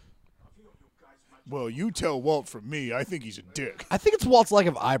 Well, you tell Walt from me. I think he's a dick. I think it's Walt's lack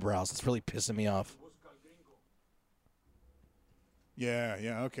of eyebrows that's really pissing me off. Yeah,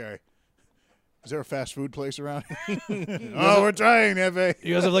 okay. Is there a fast food place around here? Oh, we're trying, Eve.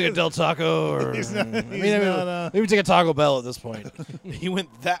 You guys have like a Del Taco or He's not, he's maybe not, take a Taco Bell at this point. He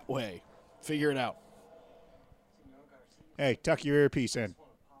went that way. Figure it out. Hey, tuck your earpiece in.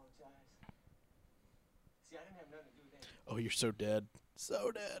 See, I didn't have nothing to do with that. Oh, you're so dead.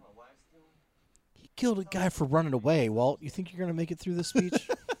 So dead. My wife's doing. He killed a guy for running away, Walt. You think you're going to make it through this speech?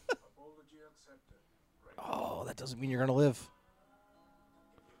 Apology accepted. Oh, that doesn't mean you're going to live. If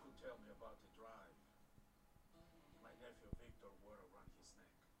you could tell me about the drive, my nephew Victor would have run his neck.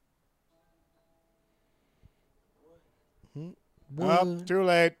 Oh, too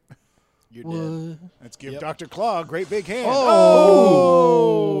late. You're dead. What? Let's give Yep. Dr. Claw a great big hand.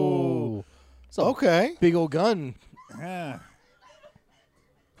 Oh. It's a Okay. big old gun. Yeah.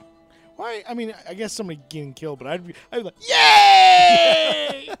 Why? I mean, I guess somebody getting killed, but I'd be like,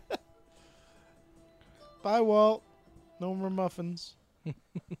 yay! Bye, Walt. No more muffins.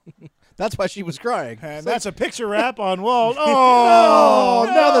 That's why she was crying. And that's a picture wrap on Walt. Oh, Oh,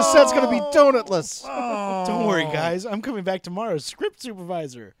 now the set's going to be donutless. Don't worry, guys. I'm coming back tomorrow as script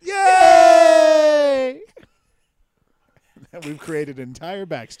supervisor. Yay! We've created an entire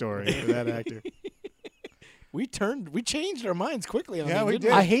backstory for that actor. We changed our minds quickly on Yeah, him, we didn't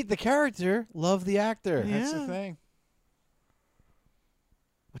did. I hate the character, love the actor. That's the Yeah. thing.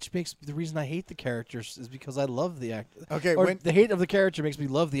 Which makes the reason I hate the characters is because I love the actor. Okay, Or when the hate of the character makes me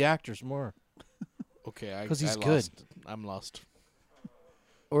love the actors more. Okay, 'Cause he's I good. lost. I'm lost.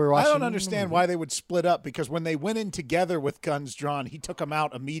 Or I watching don't understand why they would split up because when they went in together with guns drawn, he took them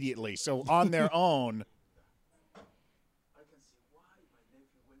out immediately. So on their own, I can see why my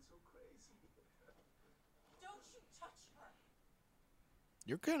nephew went so crazy. Don't you touch her.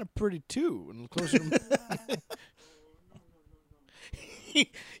 You're kind of pretty too. And closer to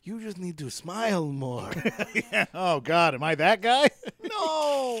You just need to smile more. oh God, am I that guy?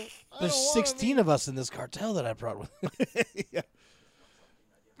 No. There's 16 of us in this cartel that I brought with me.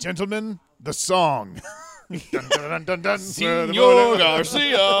 Gentlemen, the song. Dun, dun, dun, dun, Senor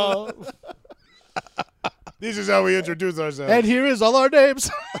Garcia. This is how we introduce ourselves. And here is all our names.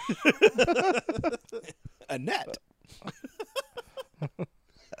 Annette.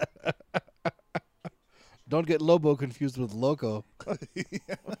 Don't get Lobo confused with Loco.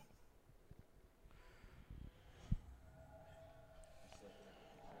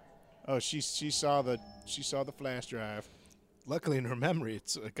 Oh, she saw the flash drive. Luckily, in her memory,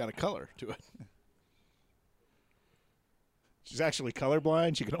 it's got a color to it. She's actually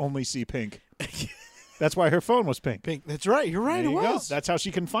colorblind. She can only see pink. That's why her phone was pink. Pink. That's right. You're right. There It you go. was. That's how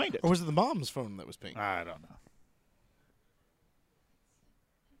she can find it. Or was it the mom's phone that was pink? I don't know.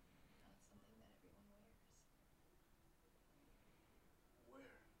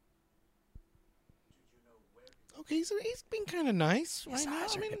 Okay, he's been kind of nice right now.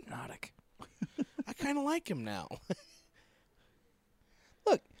 Eyes I are mean, hypnotic. I kind of like him now.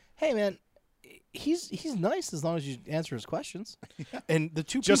 Look, hey man, he's nice as long as you answer his questions. And the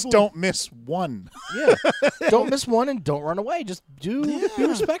two Just people, don't miss one. Yeah. Don't miss one and don't run away. Just be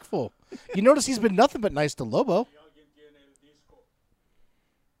respectful. You notice he's been nothing but nice to Lobo. Si alguien tiene el disco,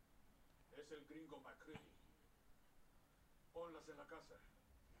 es el gringo McCready. Ponlas en la casa.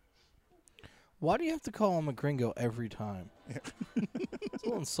 Why do you have to call him a gringo every time? It's a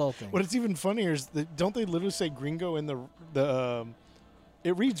little insulting. What's even funnier is that don't they literally say gringo in the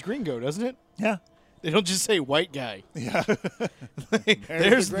it reads gringo, doesn't it? Yeah. They don't just say white guy. Yeah.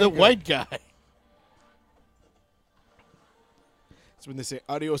 There's the the gringo. white guy. It's when they say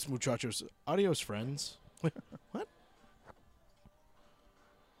adios muchachos. Adios friends. What?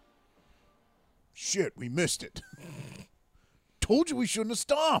 Shit, we missed it. Told you we shouldn't have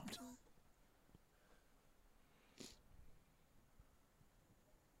stopped.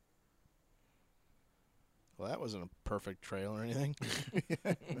 Well, that wasn't a perfect trail or anything.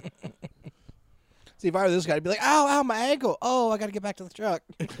 See, if I were this guy, I'd be like, ow, my ankle. Oh, I got to get back to the truck.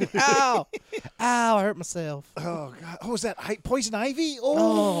 Ow. Ow, I hurt myself. Oh, God. Oh, is that poison ivy?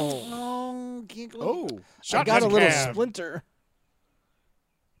 Oh. No. Can't go. Oh. I Shotgun got a little cab. splinter.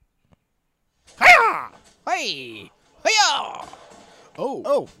 Hi-ya! Hey. Hey-ya. Oh.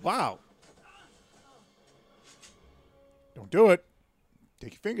 Oh, wow. Don't do it.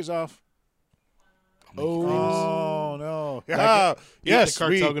 Take your fingers off. Oh. Oh, no. That Yeah. guy- Yes, the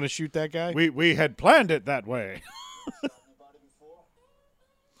cartel we, going to shoot that guy? we had planned it that way. Anybody before?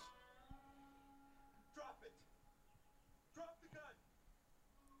 Drop it. Drop the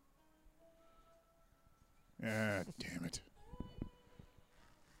gun. Ah, damn it.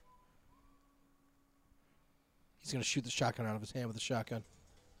 He's going to shoot the shotgun out of his hand with a shotgun.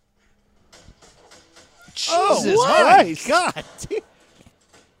 Oh, Jesus Christ. God.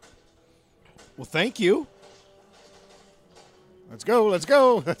 Well, thank you. Let's go. Let's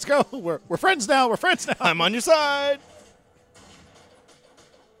go. Let's go. We're friends now. We're friends now. I'm on your side.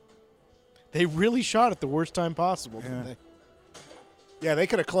 They really shot at the worst time possible, didn't they? Yeah, they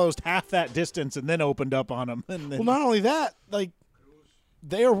could have closed half that distance and then opened up on him. And then, Well, not only that, like,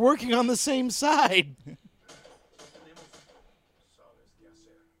 they are working on the same side. Sabes qué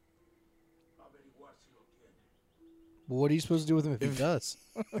hacer. Averiguar si lo tiene. Well, what are you supposed to do with him if he does?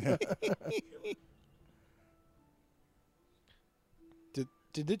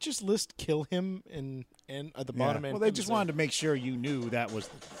 Did it just list kill him and at the Yeah. bottom? Well, they just wanted to make sure you knew that was.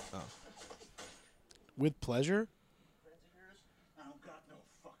 with pleasure. Friends of yours? I don't got no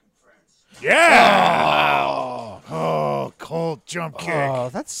fucking friends. Yeah. Oh, cold jump kick. Oh,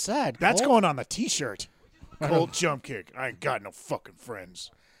 that's sad. That's Cole. going on the T-shirt. Cold jump kick. I ain't got no fucking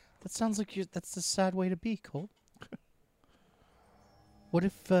friends. That sounds like that's a sad way to be, Cole. What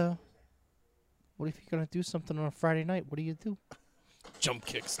if you're gonna do something on a Friday night? What do you do? Jump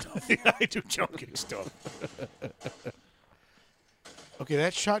kick stuff. Yeah, I do jump kick stuff. Okay,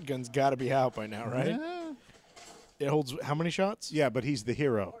 that shotgun's got to be out by now, right? Yeah. It holds how many shots? Yeah, but he's the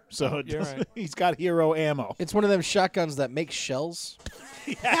hero, so it You're doesn't- right. he's got hero ammo. It's one of them shotguns that makes shells.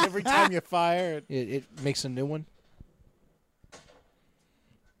 Yeah, every time you fire, It makes a new one.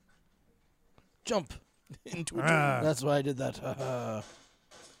 Jump. Into a That's why I did that.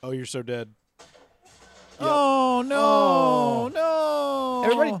 Oh, you're so dead. Oh no, Oh. no!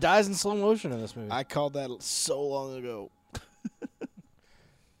 Everybody dies in slow motion in this movie. I called that so long ago.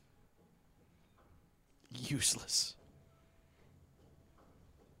 Useless.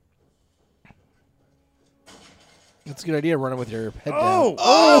 It's a good idea running with your head Oh, down.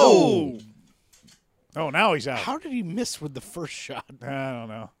 oh, oh! Now he's out. How did he miss with the first shot? I don't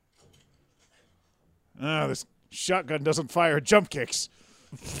know. Oh, this shotgun doesn't fire jump kicks.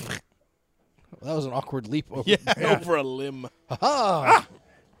 That was an awkward leap over. Over a limb. Ha!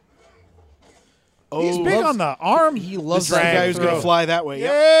 Oh, He's big on the arm. He loves this is the that guy who's going throw. to fly that way.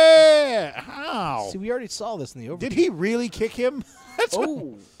 Yep. Yeah. How? See, we already saw this in the over. Did he really kick him? That's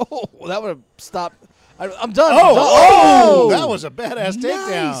Oh, that would have stopped. I'm done. Oh, that was a badass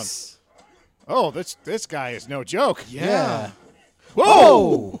takedown. Nice. Oh, this guy is no joke. Yeah.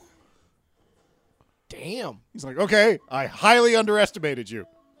 Whoa! Damn. He's like, okay, I highly underestimated you.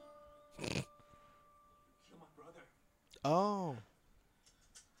 Kill my brother. Oh.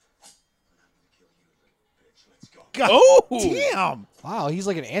 Kill you, little bitch. Let's go. God Oh! damn. Wow, he's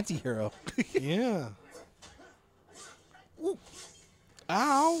like an anti-hero. Yeah.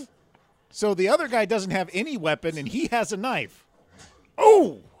 Ow. So the other guy doesn't have any weapon, and he has a knife.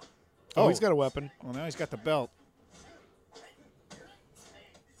 Oh! Oh, he's got a weapon. Well, now he's got the belt.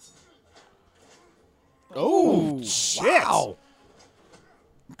 Oh, Shit! Wow.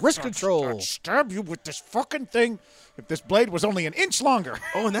 Wrist control. I'd stab you with this fucking thing if this blade was only an inch longer.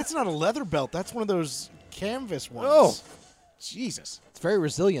 Oh, and that's not a leather belt. That's one of those canvas ones. Oh, Jesus. It's very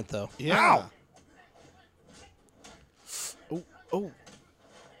resilient, though. yeah. Oh, oh.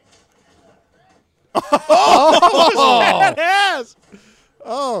 Yes!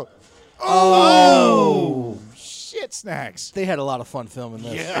 Oh. Oh! Shit snacks. They had a lot of fun filming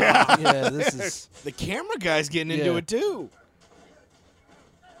this. Yeah. Yeah, this is. The camera guy's getting into Yeah. it too.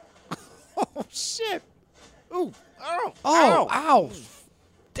 Oh, shit. Ooh. Oh. Oh, Ow. ow.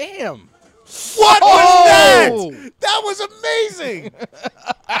 Damn. What Oh! was that? That was amazing.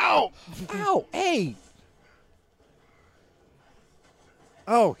 Ow. Ow. Hey.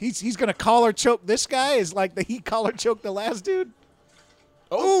 Oh, he's going to collar choke this guy? Is like he collar choked the last dude?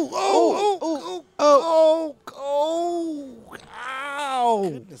 Oh, ow.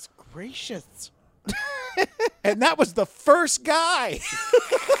 Goodness gracious. And that was the first guy.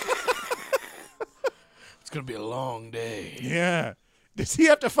 It's going to be a long day. Yeah. Does he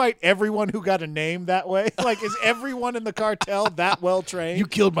have to fight everyone who got a name that way? Like, is everyone in the cartel that well trained? You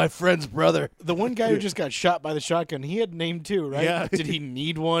killed my friend's brother. The one guy who just got shot by the shotgun, he had a name too, right? Yeah. Did he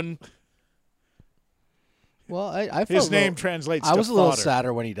need one? Well, I felt His a name little- translates I to was a little fodder.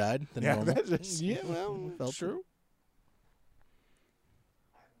 sadder when he died than Yeah, normal. that is. Yeah, well, Felt true.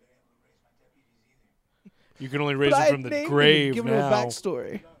 I haven't been able to raise my deputies either. You can only raise him from the grave Give now. him a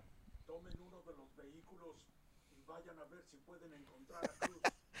backstory. Tomen uno de los vehículos y vayan a ver si pueden encontrar a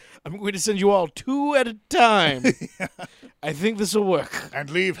Cruz. I'm going to send you all two at a time. I think this will work. And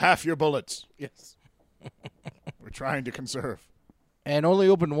leave half your bullets. Yes. We're trying to conserve. And only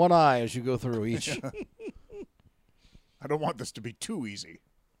open one eye as you go through each. I don't want this to be too easy.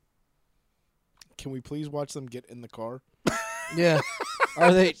 Can we please watch them get in the car? Yeah.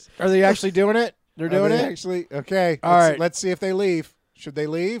 Are they actually doing it? They're doing Are they it? actually? Okay. All let's, right. Let's see if they leave. Should they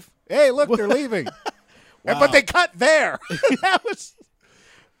leave? Hey, look, they're leaving. But they cut there. That was.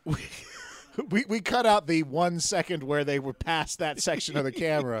 We cut out the 1 second where they were past that section of the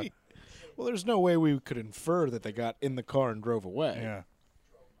camera. Well, there's no way we could infer that they got in the car and drove away. Yeah.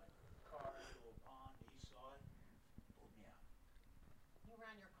 Car into a pond, he saw it, pulled me out. You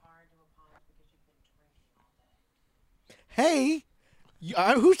ran your car into a pond because you've been drinking all day.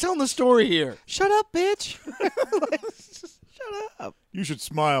 Hey, who's telling the story here? Shut up, bitch. Shut up. You should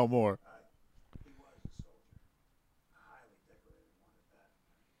smile more. He was a soldier. A highly decorated one at that.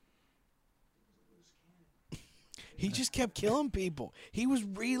 He was a loose cannon. He just kept killing people. He was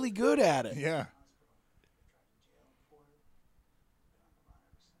really good at it. Yeah. Been on the run ever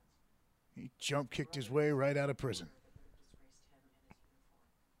since. He jump kicked his way right out of prison.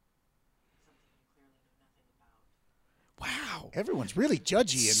 Disgraced him and his uniform. Something you clearly know nothing about. Wow. Everyone's really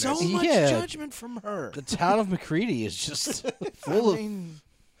judgy in So this. much Yeah. judgment from her. The town of McCready is just full I of. mean,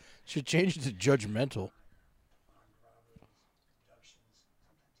 Should change it to judgmental.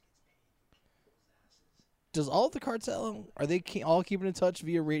 Does all of the cartel are they all keeping in touch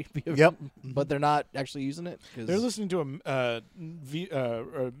via radio? Yep. But they're not actually using it. 'Cause- they're listening to a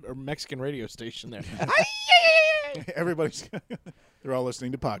Mexican radio station there. Everybody's. They're all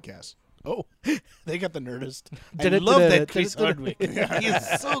listening to podcasts. Oh, they got the Nerdist. I Did it, love did that it, Chris did it, Hardwick. He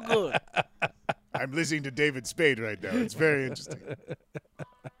is so good. I'm listening to David Spade right now. It's very interesting.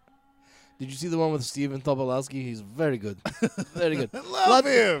 Did you see the one with Steven Tobolowsky? He's very good. Very good. Love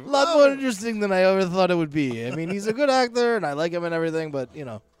him. lot more interesting than I ever thought it would be. I mean, he's a good actor, and I like him and everything, but, you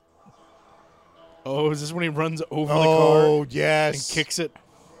know. Oh, is this when he runs over the car Oh, and yes. kicks it?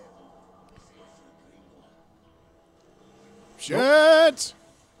 Shit.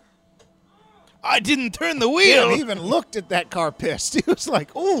 I didn't turn the He wheel. even looked at that car pissed. He was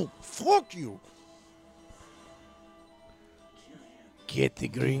like, oh, fuck you. Get the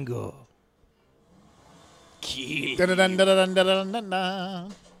gringo. Dun-dun-dun, dun-dun-dun,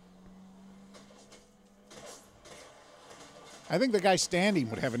 dun-dun-dun. I think the guy standing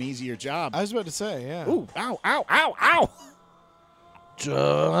would have an easier job. I was about to say, yeah. Ooh, ow, ow, ow, ow.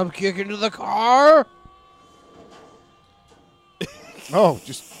 Jump kick into the car. Oh,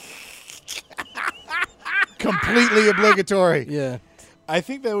 just completely obligatory. Yeah. I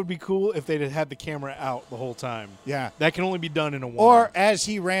think that would be cool if they'd had the camera out the whole time. Yeah. That can only be done in a one. Or as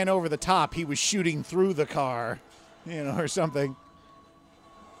he ran over the top, he was shooting through the car, or something.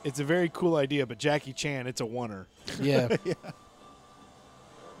 It's a very cool idea, but Jackie Chan, it's a oneer. Yeah.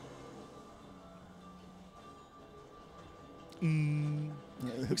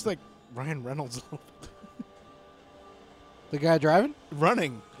 Looks like Ryan Reynolds The guy driving?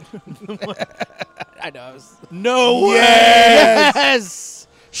 running. I know. No way! Yes!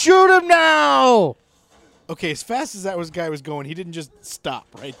 Shoot him now! Okay, as fast as that guy was going, he didn't just stop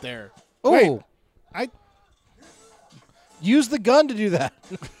right there. Oh, Wait. I use the gun to do that.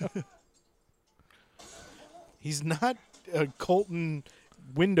 He's not a Colton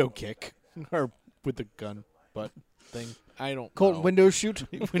window kick or with the gun, but thing. I don't Colton know. window shoot.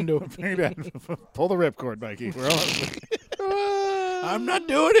 window. pull the ripcord, Mikey. We're on. I'm not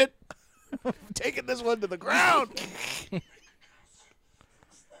doing it. I'm taking this one to the ground.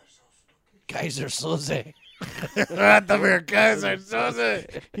 Kaiser Soze.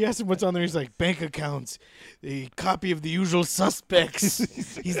 He asked him what's on there. He's like, bank accounts, a copy of The Usual Suspects,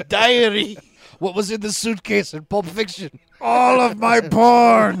 his diary. What was in the suitcase in Pulp Fiction? All of my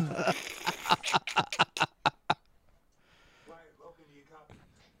porn.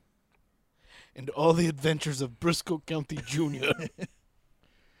 And all the adventures of Briscoe County Jr.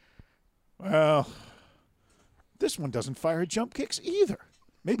 Well, this one doesn't fire jump kicks either.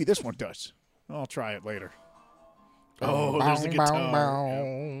 Maybe this one does. I'll try it later. Oh, there's the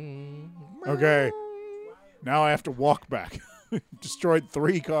guitar. Okay. Now I have to walk back. Destroyed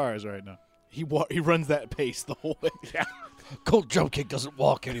 3 cars right now. He runs that pace the whole way. Yeah. Colt jump kick doesn't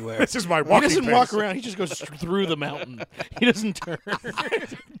walk anywhere. This is my He walking doesn't pace. walk around. He just goes through the mountain. He doesn't turn.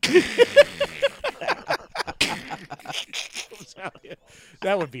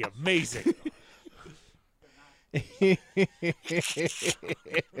 That would be amazing.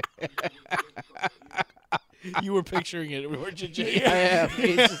 You were picturing it, weren't you, Jay? I am.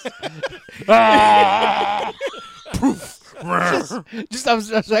 Just I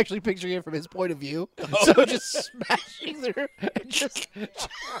was actually picturing it from his point of view. So just smashing through and just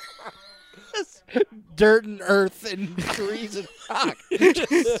dirt and earth and trees and rock.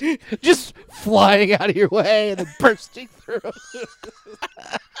 Just flying out of your way and then bursting through.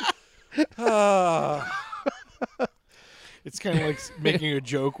 It's kind of like making a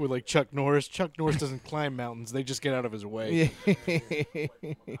joke with like Chuck Norris. Chuck Norris doesn't climb mountains; they just get out of his way. We'll take care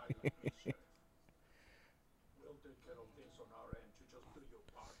of things on our end. You just do your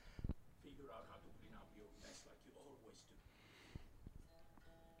part. Figure out how to clean up your mess like you always do.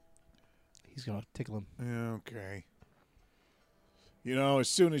 He's gonna tickle him. Okay. You know, as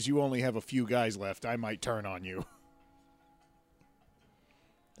soon as you only have a few guys left, I might turn on you.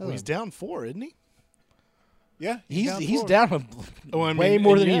 Well, he's down 4, isn't he? Yeah, He's for it. down Oh, I way mean,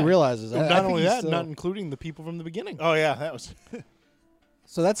 more and than he yeah. realizes. I Not think only he's that, still- not including the people from the beginning. Oh yeah, that was.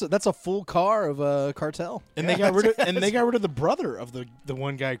 So that's a full car of a cartel. And Yeah, they got rid of the brother of the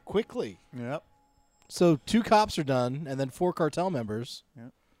one guy quickly. Yep. So 2 cops are done, and then 4 cartel members.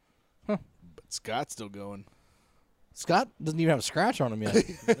 But Scott's still going. Scott doesn't even have a scratch on him yet.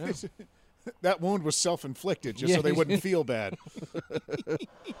 That wound was self-inflicted, just Yeah. so they wouldn't feel bad.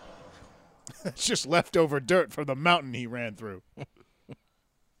 It's just leftover dirt from the mountain he ran through.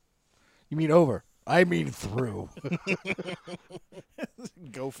 You mean over? I mean through.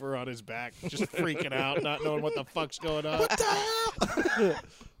 Gopher on his back, just freaking out, not knowing what the fuck's going on.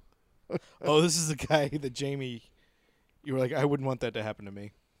 Oh, this is the guy that Jamie. You were like, I wouldn't want that to happen to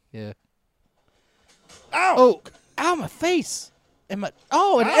me. Yeah. Ow! Oh, ow, my face. And and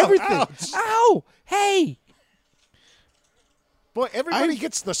Ow, everything. ouch. Ow! Hey! Boy, everybody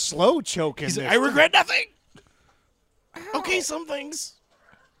gets the slow choke in He's this. like, I regret nothing. Okay, some things.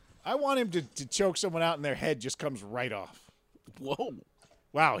 I want him to choke someone out and their head just comes right off. Whoa.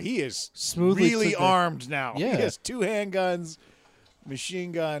 Wow, he is Smoothly really took the- armed now. Yeah. He has 2 handguns,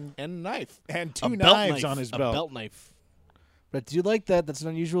 machine gun, And a knife. and A 2 belt knives knife. on his A belt. belt knife. But I do like that. That's an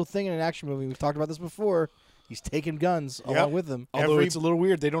unusual thing in an action movie. We've talked about this before. He's taking guns Yep. along with him. Although Every- it's a little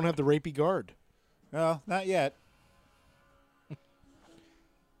weird. They don't have the rapey guard. No, not yet.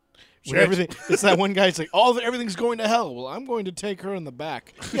 When everything, it's that one guy. It's like, everything's going to hell. Well, I'm going to take her in the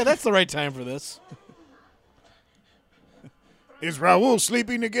back. Yeah, that's the right time for this. Is Raul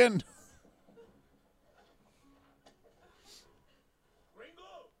sleeping again?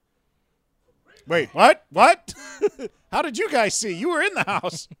 Wait, what? What? How did you guys see? You were in the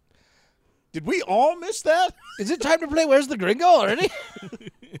house. Did we all miss that? Is it time to play Where's the Gringo already? If you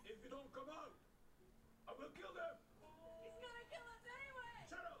don't come out, I will kill them.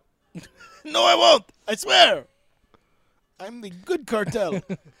 Shut up. No, I won't. I swear. I'm the good cartel.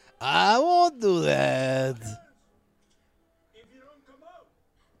 I won't do that. If you don't come out,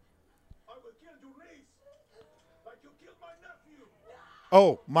 I will kill your race. Like you killed my nephew.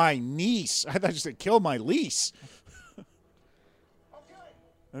 Oh, my niece. I thought you said kill my lease.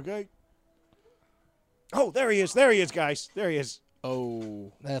 Okay. Oh, there he is. There he is, guys. There he is.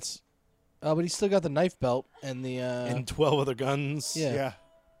 Oh. That's. Oh, but he's still got the knife belt and the. And 12 other guns. Yeah. Yeah.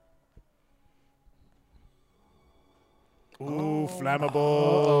 Ooh,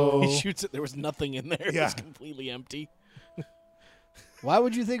 flammable. He shoots it. There was nothing in there. It Yeah. was completely empty. Why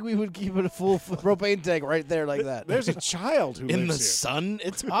would you think we would keep it a full propane tank right there like that? There's a child who In the lives here. sun,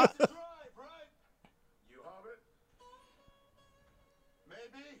 it's hot. You have it?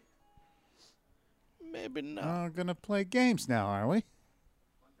 Maybe? Maybe not. We're gonna play games now, are we?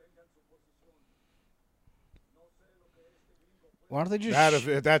 Why don't they just?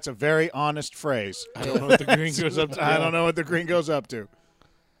 That's a very honest phrase. I don't know what the green goes up to. I don't know what the green goes up to.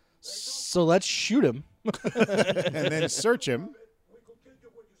 So let's shoot him. And then search him. We could kill you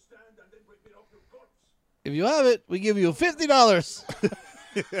where you stand and then rip it off your corpse. If you have it, we give you $50.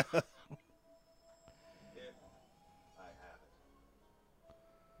 If I have it.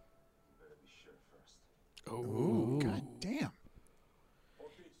 You better be sure first. Ooh, god damn.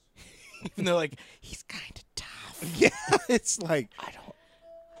 Even though, like, he's kind of tough. Yeah, it's like I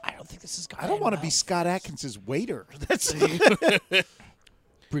don't think this is. I don't want to be Scott Adkins' waiter. That's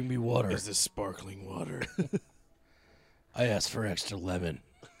Bring me water. Is this sparkling water? I asked for extra lemon.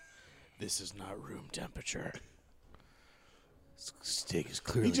 This is not room temperature. Steak is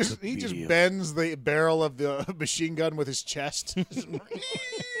clearly he just bends the barrel of the machine gun with his chest.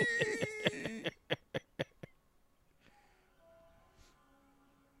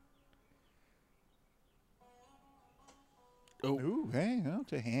 Ooh, hey, oh,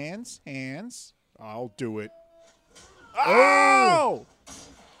 to hands. I'll do it. Oh!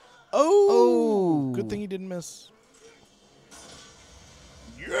 Oh! Good thing he didn't miss.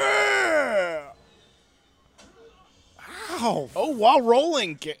 Yeah! Ow! Oh, while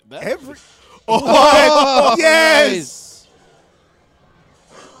rolling. Every oh, yes! Nice.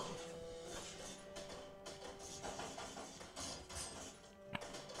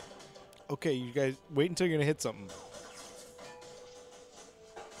 Okay, you guys, wait until you're going to hit something.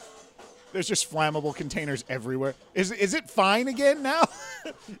 There's just flammable containers everywhere. Is it fine again now?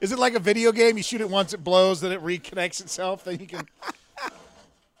 Is it like a video game? You shoot it once, it blows, then it reconnects itself, then you can.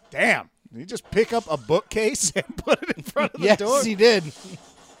 Damn! You just pick up a bookcase and put it in front of the Yes, door. he did.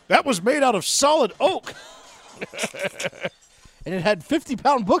 That was made out of solid oak. And it had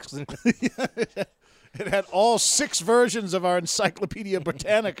 50-pound books in it. It had all 6 versions of our Encyclopedia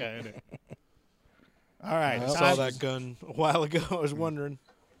Britannica in it. All right, I it's saw time- that gun a while ago. I was wondering.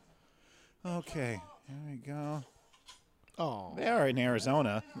 Okay, there we go. Oh. They are in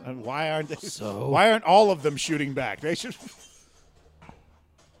Arizona. Why aren't they? So? Why aren't all of them shooting back? They should.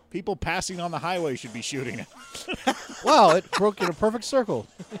 People passing on the highway should be shooting it. Wow, it broke in a perfect circle.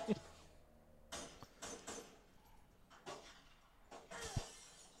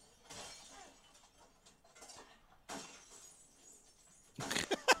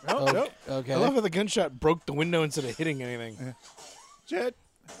 Oh, Okay. nope. Okay. I love how the gunshot broke the window instead of hitting anything. Shit.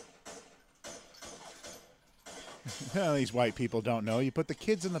 Well, these white people don't know. You put the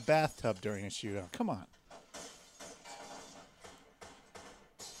kids in the bathtub during a shootout. Come on.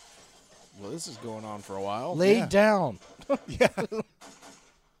 Well, this is going on for a while. Lay Yeah. down. Yeah.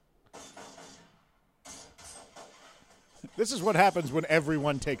 This is what happens when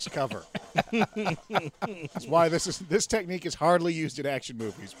everyone takes cover. That's why this technique is hardly used in action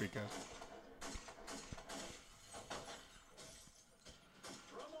movies because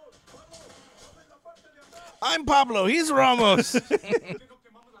I'm Pablo. He's Ramos. Que no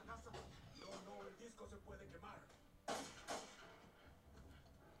quemamos la casa. No, el disco se puede quemar.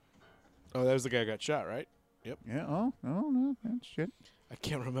 Oh, that was the guy who got shot, right? Yep. yeah. Oh no, that's shit. I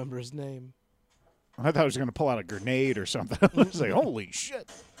can't remember his name. I thought I was going to pull out a grenade or something. I was like, holy shit.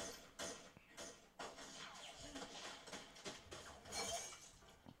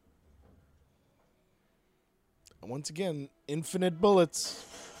 Once again, infinite bullets.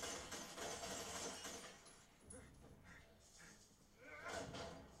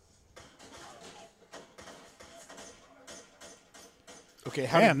 Okay,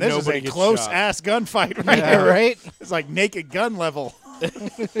 how Man, did this is nobody a get close shot? ass gunfight right Yeah, here. right? It's like Naked Gun level.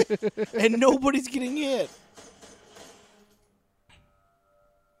 And nobody's getting hit.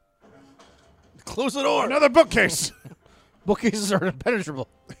 Close the door. Another bookcase. Bookcases are impenetrable.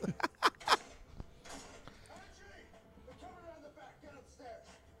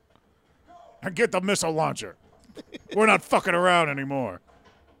 And get the missile launcher. We're not fucking around anymore.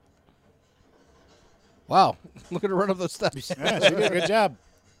 Wow. Look at her run up those steps. Yeah, she did a good job.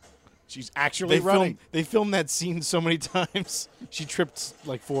 She's actually running. They filmed that scene so many times. She tripped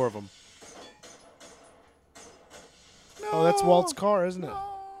like 4 of them. Oh, that's Walt's car, isn't it? We need to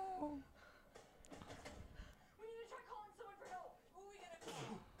try calling someone for help. Who are we gonna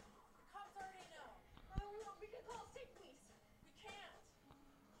call? Cops already know. We can call state police. We can't.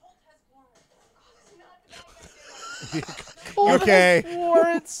 Colt has warrants. Colt is not the bad guy. Okay.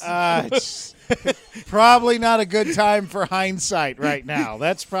 It's probably not a good time for hindsight right now.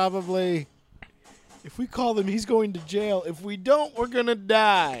 That's probably. If we call them, he's going to jail. If we don't, we're gonna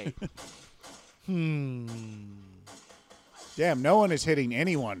die. Damn, no one is hitting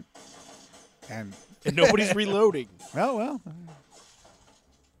anyone. And And nobody's reloading. well.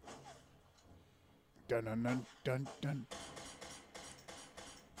 Dun dun dun dun dun.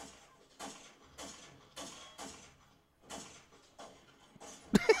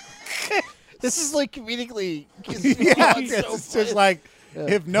 This is like comedically. Yeah, it's just like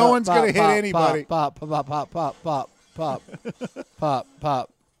if no one's gonna hit anybody. Pop, pop, pop, pop, pop, pop, pop,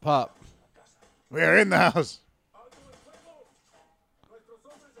 pop, pop. We're in the house.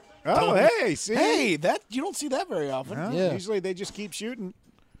 Oh, hey, see? Hey, that you don't see that very often. Well, Yeah. Usually they just keep shooting.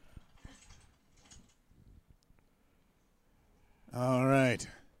 All right.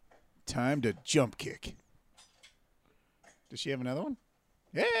 Time to jump kick. Does she have another one?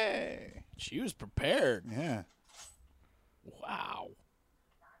 Yay! She was prepared. Yeah. Wow.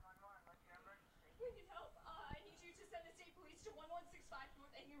 We need help. I need you to send the state police to 1165 North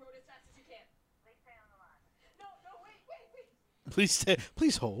Agnew Road as fast as you can. Please stay on the line. No, wait.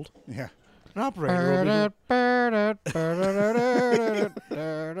 Please hold. Yeah. An operator will be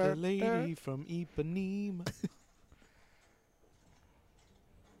the lady from Ipanema.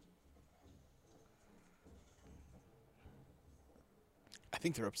 I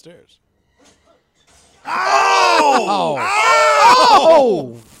think they're upstairs. Oh!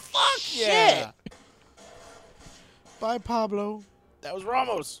 Yeah. Bye, Pablo. That was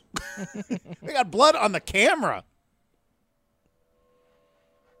Ramos. They got blood on the camera.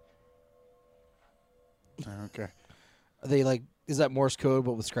 Okay. Are they like? Is that Morse code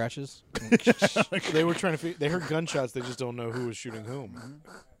but with scratches? They were trying to. They heard gunshots. They just don't know who was shooting whom.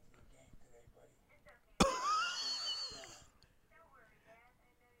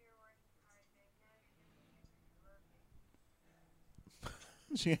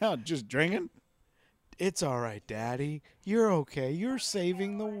 She out just drinking? It's all right, Daddy. You're okay. You're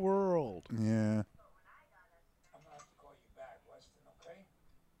saving the world. Yeah. I'm gonna have to call you back, Weston, okay?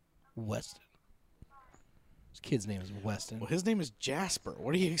 Weston. His kid's name is Weston. Well, his name is Jasper.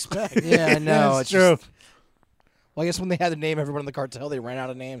 What do you expect? Yeah, I know. That's it's true. just- well, I guess when they had to name everyone in the cartel, they ran out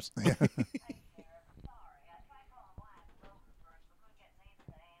of names. Yeah, I sent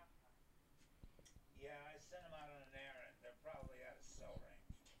him out on an errand. They're probably out of cell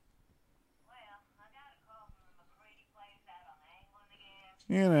range.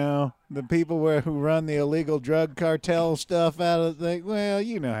 You know, the people who run the illegal drug cartel stuff out of the, well,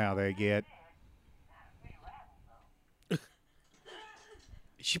 you know how they get.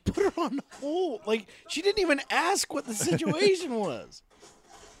 She put her on hold. Like, she didn't even ask what the situation was.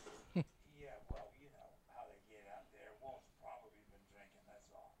 Yeah, well, you know how they get out there. Walt's probably been drinking,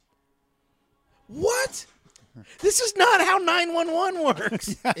 that's all. What? This is not how 911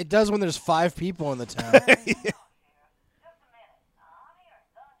 works. It does when there's 5 people in the town.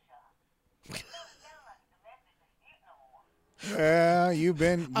 Well, you've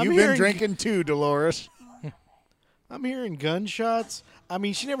been I'm been hearing- drinking too, Dolores. I'm hearing gunshots. I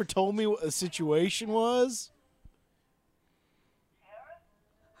mean, she never told me what the situation was.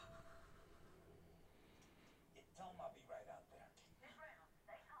 Tell him I'll be right out there.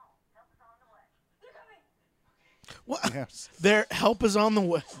 What? Yes. Their help is on the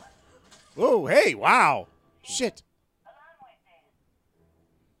way. Whoa, hey, wow. Shit.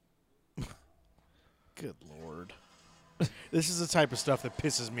 Good Lord. This is the type of stuff that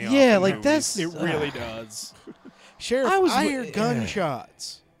pisses me off. Yeah, in like, movies. that's- It really does. Sheriff, I hear yeah.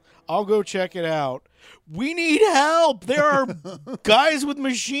 gunshots. I'll go check it out. We need help. There are guys with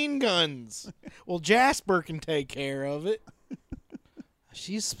machine guns. Well, Jasper can take care of it.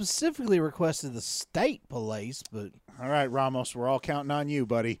 She specifically requested the state police, but All right, Ramos, we're all counting on you,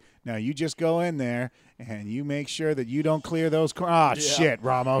 buddy. Now you just go in there and you make sure that you don't clear those. Shit,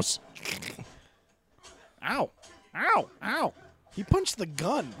 Ramos. Ow. Ow. Ow. He punched the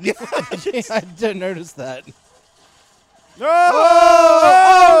gun. I didn't notice that.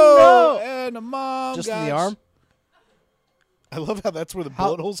 Oh, no. And the mom Just in got the arm? I love how that's where the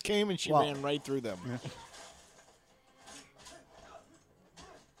bullet holes came, and she Well- ran right through them.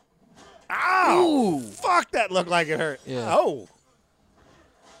 Ow. Fuck, that looked like it hurt. Yeah. Oh.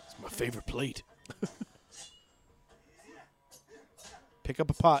 It's my favorite plate. Pick up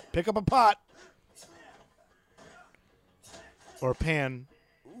a pot. Pick up a pot. Or a pan.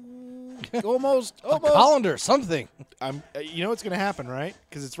 Almost. A colander, something. You know what's going to happen, right?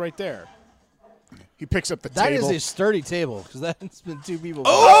 Because it's right there. He picks up the That table. is a sturdy table because that's been two people.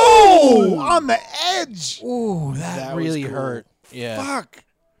 Oh, on the edge. Ooh, That was really cool. hurt. Yeah. Fuck.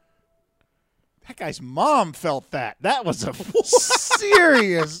 That guy's mom felt that. That was a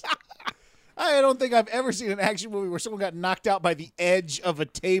serious. I don't think I've ever seen an action movie where someone got knocked out by the edge of a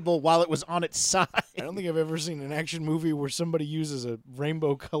table while it was on its side. I don't think I've ever seen an action movie where somebody uses a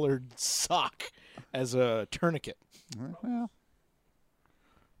rainbow-colored sock as a tourniquet. Well,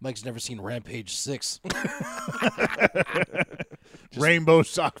 Mike's never seen Rampage 6. Rainbow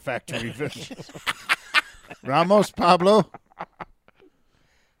Sock Factory. Ramos, Pablo.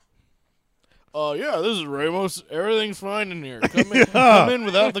 Oh, yeah, this is Ramos. Everything's fine in here. Come in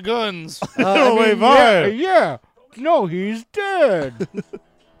without the guns. Yeah. No, he's dead.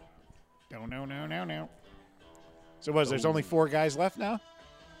 No. So there's only 4 guys left now?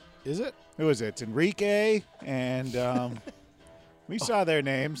 Is it? Who is it? It's Enrique and we saw their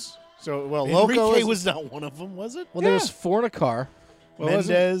names. So Loco Enrique is, was not one of them, was it? Well, there's 4 in a car. what was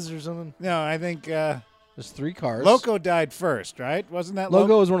it? Mendez or something? No, I think There's 3 cars. Loco died first, right? Wasn't that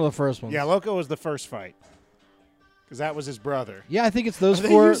Loco was one of the first ones. Yeah, Loco was the first fight. Because that was his brother. Yeah, I think it's those Are they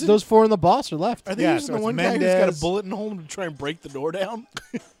 4. using- Those 4 and the boss are left. Are they Yeah, using so the it's one guy who's got a Mendez. bullet in him to try and break the door down?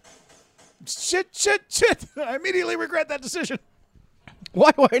 Shit. I immediately regret that decision.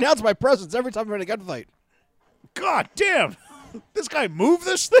 Why do I announce my presence every time I'm in a gunfight? God damn. This guy moved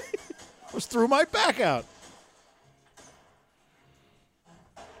this thing? Almost threw my back out.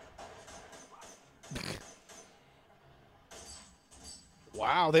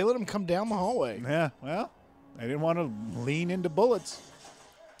 Wow, they let him come down the hallway. Yeah, well, I didn't want to lean into bullets.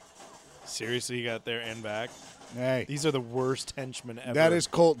 Seriously, you got there and back? Hey, These are the worst henchmen ever. that is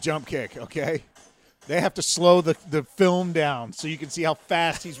Colt jump kick, okay? They have to slow the film down so you can see how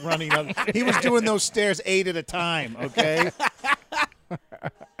fast he's running up. He was doing those stairs 8 at a time, okay?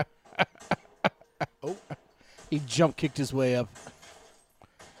 He jump kicked his way up.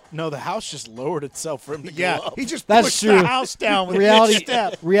 No, the house just lowered itself for him to Yeah, go up. he just That's pushed true. the house down with each Reality,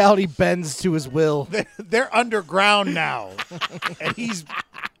 step. reality bends to his will. They're underground now, and he's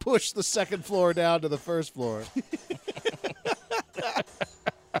pushed the second floor down to the first floor.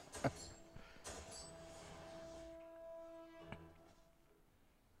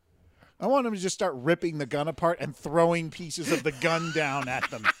 I want him to just start ripping the gun apart and throwing pieces of the gun down at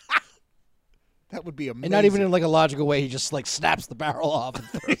them. That would be amazing. And not even in like a logical way. He just like snaps the barrel off. And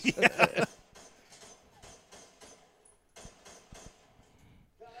throws.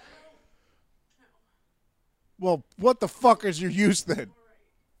 Well, what the fuck is your use then?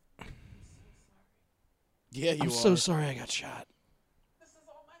 Yeah, you I'm are. so sorry I got shot. This is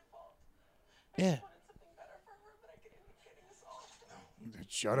all my fault. Yeah. I wanted something better for her, but I could end up getting us all.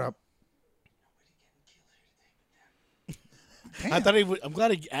 Shut up. I thought he would. I'm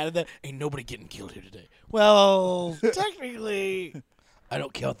glad he added that. Ain't nobody getting killed here today. Well, technically. I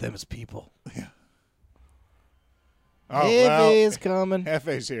don't count them as people. Oh, If well, is coming.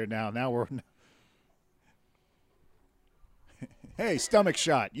 Hefe's here now. Now we're. Hey, stomach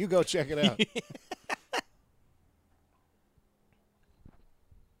shot. You go check it out.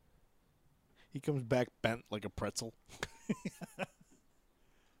 He comes back bent like a pretzel.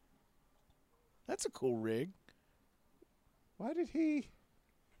 That's a cool rig. Why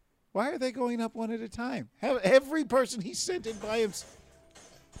are they going up one at a time? Have every person he sent in by himself.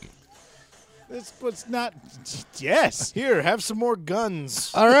 This was not. Yes. Here, have some more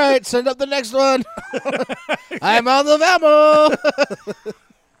guns. All right, send up the next one. I'm out of ammo.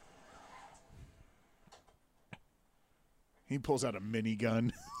 He pulls out a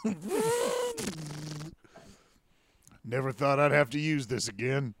minigun. Never thought I'd have to use this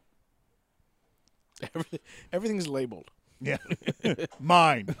again. Everything's labeled. Yeah.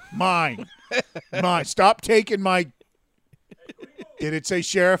 Mine. Stop taking my. Did it say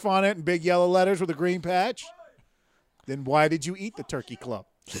sheriff on it in big yellow letters with a green patch? Then why did you eat the turkey club?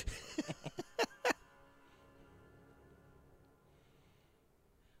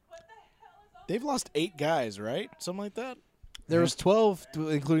 They've lost 8 guys, right? Something like that. There was 12,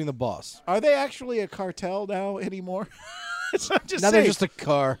 including the boss. Are they actually a cartel now anymore? It's not just Now they're saying. just a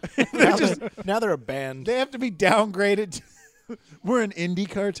car. Now they're a band. They have to be downgraded. We're an indie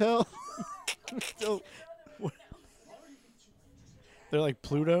cartel. They're like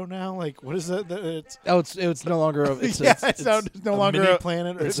Pluto now. Like, what is that? It's Oh, it's no longer a, it's, Yeah, it's, it's no a longer mini a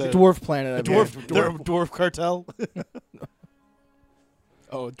planet, or it's a a dwarf planet. I dwarf. believe. They're a dwarf cartel.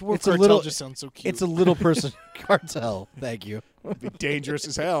 Oh, Dwarf It's a Cartel little- just sounds so cute. It's a little person cartel. Thank you. It'd be dangerous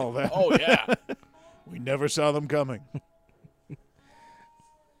as hell. Then. Oh yeah. We never saw them coming.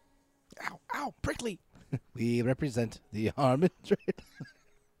 Ow! Ow! Prickly. We represent the arm and trade.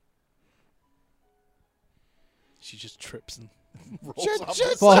 She just trips and Shit, rolls shit.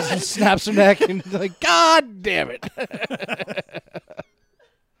 off. Falls and snaps her neck and like, God damn it.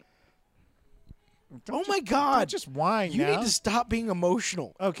 Oh my God! Just whine You now. need to stop being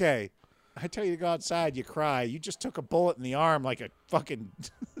emotional. Okay. I tell you to go outside, you cry. You just took a bullet in the arm like a fucking...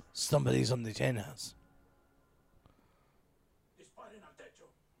 Somebody's on the tin house.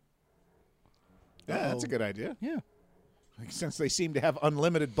 Yeah, that's a good idea. Yeah. Since they seem to have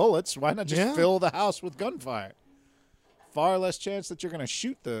unlimited bullets, why not just Yeah. fill the house with gunfire? Far less chance that you're going to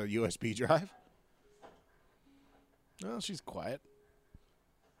shoot the USB drive. Oh, she's quiet.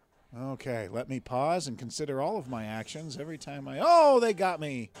 Okay, let me pause and consider all of my actions every time I... Oh, they got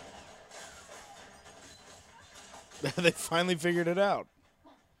me. They finally figured it out.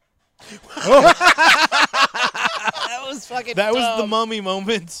 That was fucking That was the mummy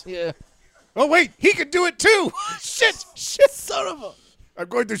moment. Yeah. Oh, wait, he could do it too. Shit, son of a... I'm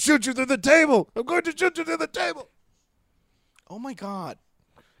going to shoot you through the table. I'm going to shoot you through the table. Oh my God!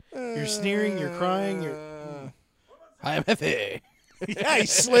 You're sneering. You're crying. You're. I'm Hefe. Yeah, he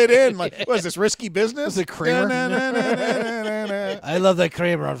slid in. Like, what is this, risky business? Was it Kramer? Na-na-na-na-na-na-na. I love that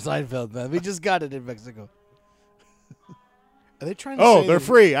Kramer on Seinfeld, man. We just got it in Mexico. Are they trying to? Oh, say they're that-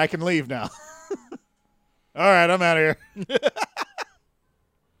 free. I can leave now. All right, I'm out of here.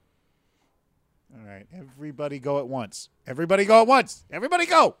 All right, everybody go at once. Everybody go at once. Everybody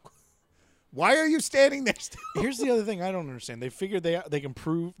go. Why are you standing there still? Here's the other thing I don't understand. They figured they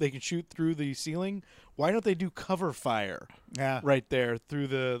can shoot through the ceiling. Why don't they do cover fire Yeah, right there through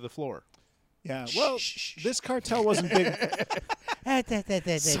the floor? yeah. Well, this cartel wasn't big.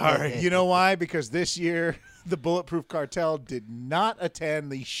 Sorry. You know why? Because this year the Bulletproof Cartel did not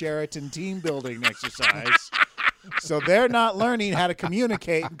attend the Sheraton team building exercise. So they're not learning how to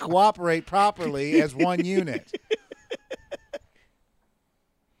communicate and cooperate properly as one unit.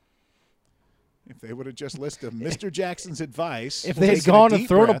 If they would have just listened to Mr. Jackson's advice, If they had taken gone and deep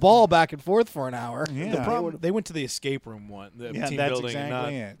thrown a breath- ball back and forth for an hour. Yeah. The problem they went to the escape room one, the Yeah, team that's building,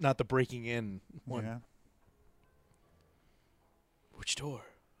 exactly and it. not the breaking in one. Yeah. Which door?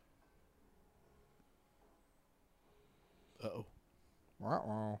 Uh-oh.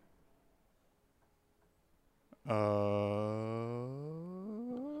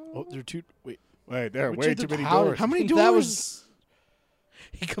 Oh, there are two. Wait. Wait, there are Which way of the- too many how- doors. How many doors? That was-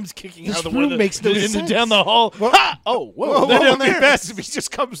 He comes kicking This out the room window. makes no and sense. down the hall. Ha! Oh, whoa! Whoa, that only best if he just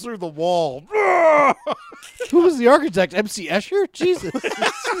comes through the wall. Who was the architect? MC Escher? Jesus.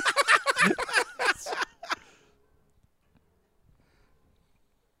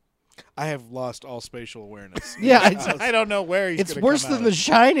 I have lost all spatial awareness. Yeah, it's, I don't know where he's it's gonna worse come out than The of.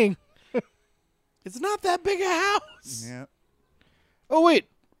 Shining. It's not that big a house. Yeah. Oh, wait.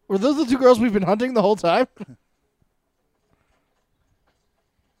 Were those the two girls we've been hunting the whole time?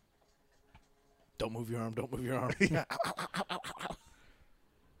 Don't move your arm. Don't move your arm.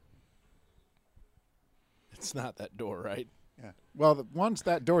 It's not that door, right? Yeah. Well, once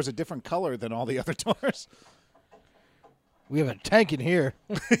that door's a different color than all the other doors. We have a tank in here.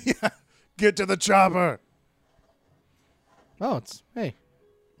 Get to the chopper. Oh, it's, hey.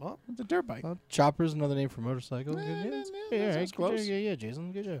 Well, it's a dirt bike. Well, chopper's another name for motorcycle. Yeah, Yeah, yeah, yeah, that right, sounds good close. job. Yeah,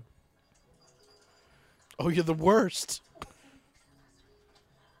 Jason. Good job. Oh, you're the worst.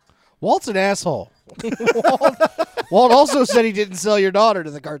 Walt's an asshole. Walt also said he didn't sell your daughter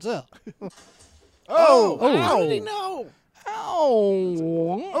to the cartel. Oh, How ow. did he know?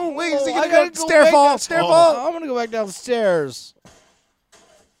 Ow. Oh, wait, is he I gonna gotta go stair back fall? down- Stair Oh, fall? I'm gonna go back downstairs.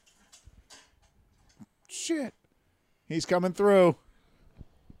 Shit. He's coming through.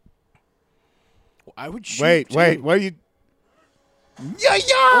 I would shoot. Wait, too. wait. What are you? Yeah,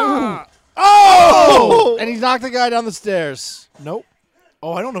 yeah. Oh! And he knocked the guy down the stairs. Nope.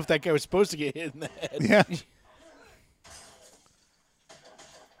 Oh, I don't know if that guy was supposed to get hit in the head. Yeah.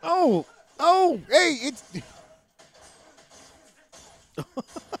 Oh, hey, it's. Well,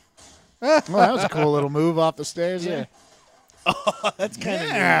 that was a cool little move off the stairs. Yeah. That's kind of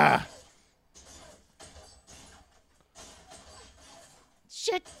Yeah.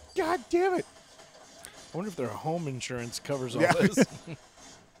 Shit! God damn it! I wonder if their home insurance covers all Yeah. this.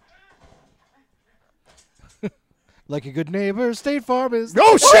 Like a good neighbor, State Farm is.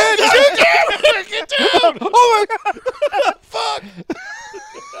 Oh shit! Get down! Oh my god! Fuck!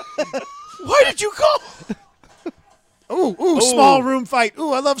 Why did you call? Ooh, small room fight.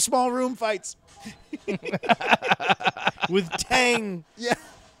 Ooh, I love small room fights. He with tang. Yeah.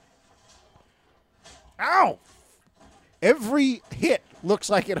 Ow! Every hit looks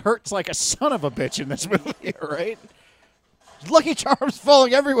like it hurts like a son of a bitch in this movie. Right? Lucky Charms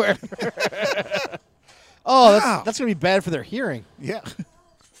falling everywhere. Oh, that's going to be bad for their hearing. Yeah.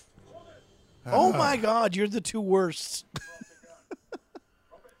 Oh my God, you're the two worst.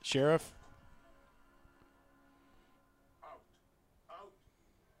 Sheriff.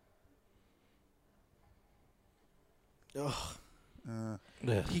 Ugh.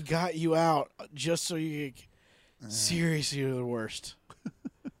 He got you out just so you could. Seriously, you're the worst.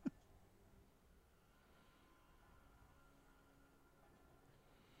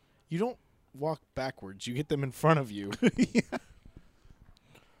 You don't walk backwards. You get them in front of you.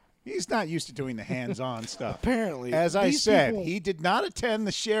 He's not used to doing the hands-on stuff. Apparently. As I These said, people- he did not attend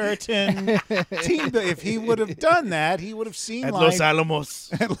the Sheraton team. If he would have done that, he would have seen At life Los Alamos.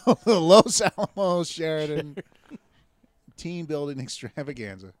 at Los Alamos Sheraton team building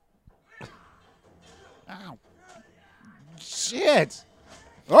extravaganza. Ow. Shit.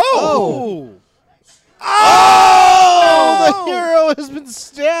 Oh. Oh, the hero has been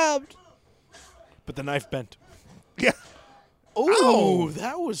stabbed. But the knife bent. Yeah. Oh,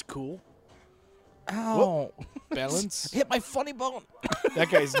 that was cool. Ow. Balance. Hit my funny bone. That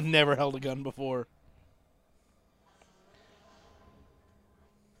guy's never held a gun before.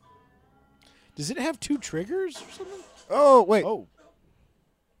 Does it have two triggers or something? Oh, wait. Oh.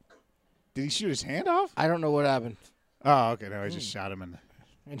 Did he shoot his hand off? I don't know what happened. Oh, okay. No, he just shot him in the...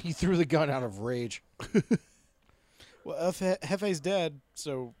 And he threw the gun out of rage. Well, Hefe's dead,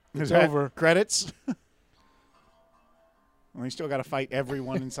 so it's Is that over. Credits. Well, he's still got to fight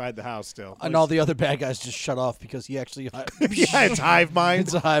everyone inside the house still. And all the other bad guys just shut off because he actually... Yeah, it's hive mind.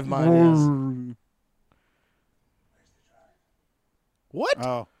 It's a hive mind, What?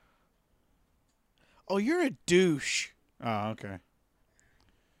 Oh. Oh, you're a douche. Oh, okay.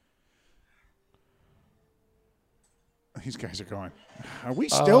 These guys are going. Are we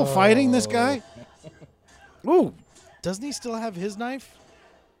still fighting this guy? Ooh. Doesn't he still have his knife?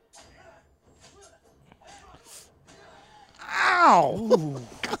 Ow.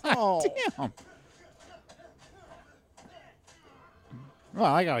 God damn. Well,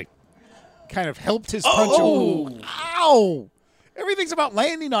 I got kind of helped his punch. Oh. Ow. Everything's about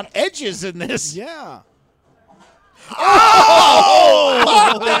landing on edges in this. Yeah.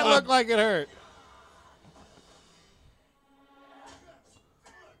 Oh! That looked like it hurt.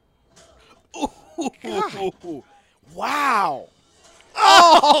 Wow.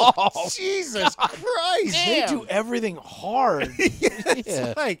 Oh, Jesus Christ. They do everything hard. It's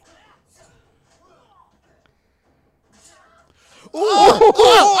Yeah. like...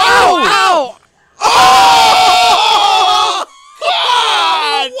 Ow! Oh,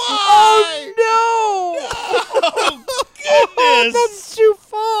 God! Why? No! Goodness. That's too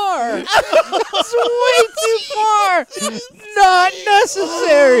far. That's way too far. Not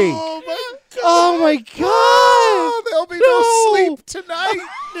necessary. Oh, my God. Oh my god. Oh, there'll be no No. sleep tonight.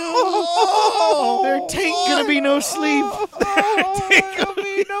 No. There tain't gonna be no sleep. There'll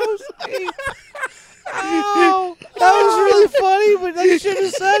be no sleep. Ow. That was really funny, but I should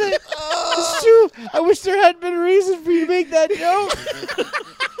have said it. It's too, I wish there had been a reason for you to make that joke.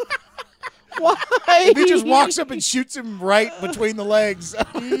 Why? If he just walks up and shoots him right between the legs.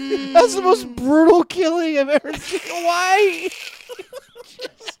 That's the most brutal killing I've ever seen. Why?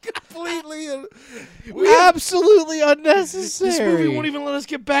 Completely. Absolutely unnecessary. This movie won't even let us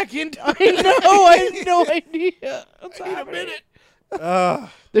get back into it. I know. I had no idea. I need a minute.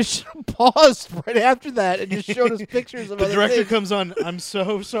 They should have paused right after that and just showed us pictures of The other director things. comes on. I'm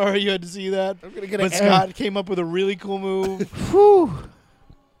so sorry you had to see that. I'm gonna get But a Scott came up with a really cool move. Whew.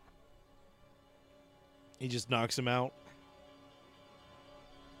 He just knocks him out.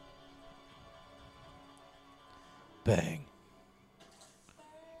 Bang.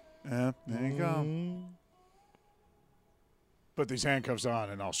 Yeah, there you go. Put these handcuffs on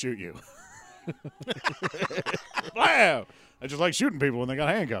and I'll shoot you. Wow. I just like shooting people when they got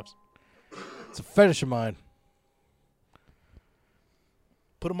handcuffs. It's a fetish of mine.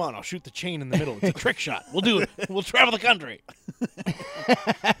 Put him on. I'll shoot the chain in the middle. It's a trick shot. We'll do it. We'll travel the country.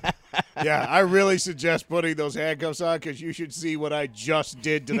 Yeah, I really suggest putting those handcuffs on because you should see what I just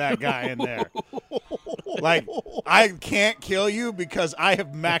did to that guy in there. Like, I can't kill you because I have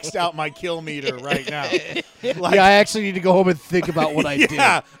maxed out my kill meter right now. Like, Yeah, I actually need to go home and think about what I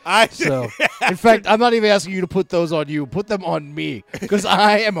yeah, did. So, in fact, I'm not even asking you to put those on you. Put them on me because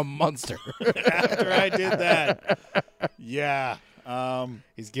I am a monster. after I did that, yeah.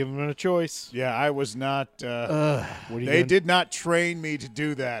 He's giving him a choice. Yeah, I was not. What are you They gonna- did not train me to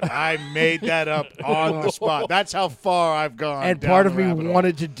do that. I made that up on the spot. That's how far I've gone. And down part the of me rabbit hole.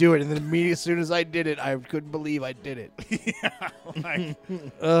 wanted to do it, and then immediately, as soon as I did it, I couldn't believe I did it. Like,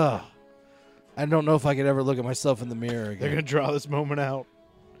 Ugh. I don't know if I could ever look at myself in the mirror They're again. gonna draw this moment out.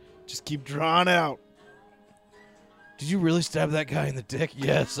 Just keep drawing out. Did you really stab that guy in the dick?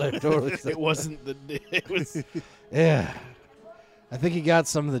 Yes, I totally. It wasn't the. It was. Yeah. I think he got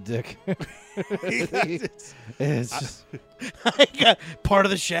some of the dick. It's just, I got part of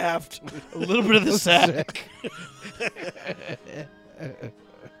the shaft, a little bit of the sack.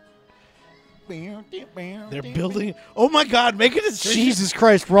 They're building. Oh my God! Make a decision. Jesus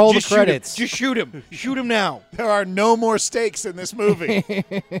Christ! Roll Just the credits. Just shoot him. Shoot him now. there are no more stakes in this movie.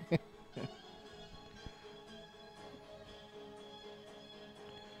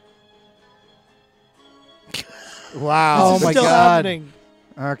 Wow. Oh This is my still God. happening.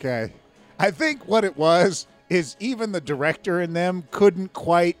 Okay. I think what it was is even the director and them couldn't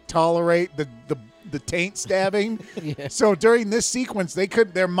quite tolerate the taint stabbing. Yeah. So during this sequence,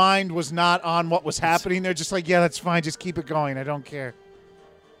 their mind was not on what was happening. They're just like, yeah, that's fine. Just keep it going. I don't care.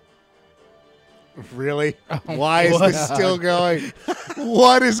 Really? Why is this still going?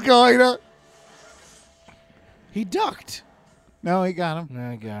 What is going on? He ducked. No, he got him.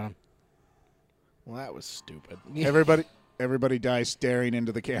 I got him. Well, that was stupid. Everybody dies staring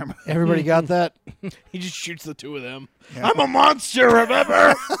into the camera. Everybody got that? He just shoots the two of them. Yeah. I'm a monster,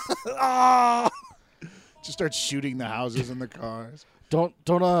 remember? Just starts shooting the houses and the cars. Don't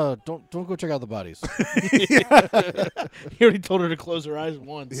go check out the bodies. He already told her to close her eyes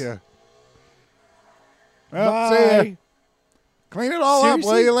once. Yeah. Well, see ya. Bye. Clean it all up, will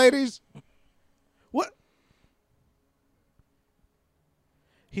Seriously? you, ladies? What?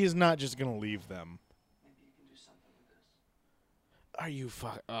 He is not just going to leave them. Are you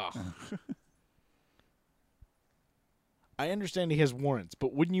fuck? Ugh. I understand he has warrants,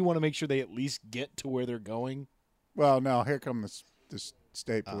 but wouldn't you want to make sure they at least get to where they're going? Well, no. Here come the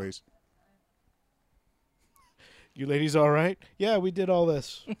state police. You ladies all right? Yeah, we did all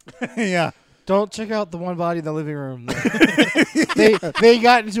this. Yeah. Don't check out the one body in the living room. they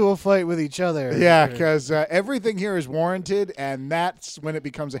got into a fight with each other. Yeah, because everything here is warranted, and that's when it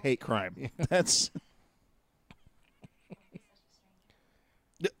becomes a hate crime. That's.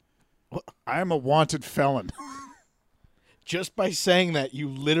 I am a wanted felon. Just by saying that, you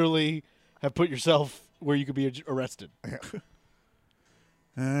literally have put yourself where you could be arrested.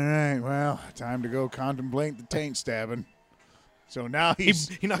 All right, well, time to go contemplate the taint stabbing. So now He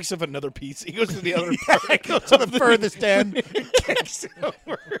knocks off another piece. He goes to the other part. goes to the furthest end. Kicks it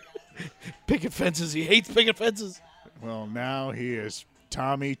over. Picket fences. He hates picket fences. Well, now he is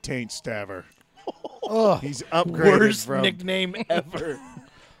Tommy Taint Stabber. Oh, He's upgraded Worst from. nickname ever.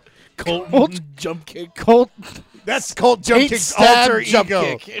 Colton jump kick. Colt. That's called Jump Taint Kick's stab alter jump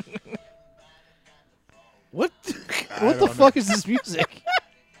ego. kick. What? What the fuck is this music?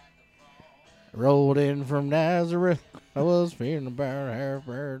 Rolled in from Nazareth. I was feeling about half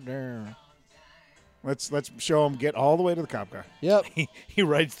down. Let's show him get all the way to the cop car. Yep. He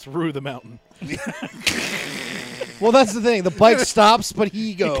rides through the mountain. Well, that's the thing. The bike stops, but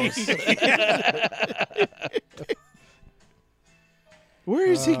he goes. Where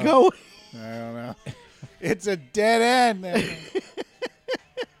is he going? I don't know. It's a dead end.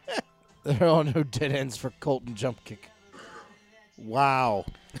 There are no dead ends for Colton jump kick. Wow.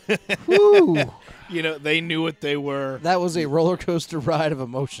 Woo! You know, they knew what they were. That was a roller coaster ride of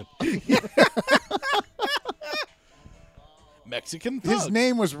emotion. Mexican thug. His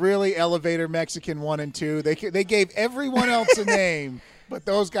name was really Elevator Mexican 1 and 2. They gave everyone else a name, but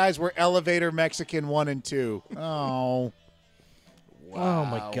those guys were Elevator Mexican 1 and 2. Oh. Oh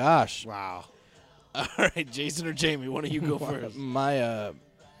my gosh. Wow. All right, Jason or Jamie, one of you go first.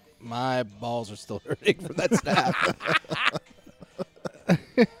 My balls are still hurting from that snap.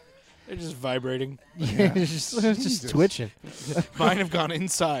 They're just vibrating. it's just Jesus. twitching. Mine have gone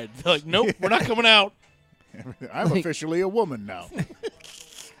inside. They're like, nope, we're not coming out. I'm officially a woman now.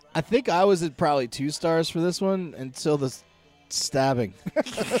 I think I was at probably 2 stars for this one until the stabbing,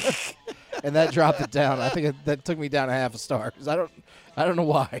 and that dropped it down. I think that took me down a half a star because I don't know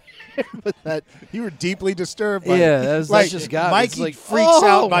why, but that You were deeply disturbed by Yeah, that's like, just got me. Mikey It's like, freaks oh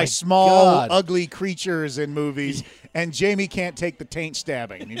out by my small, God. ugly creatures in movies, and Jamie can't take the taint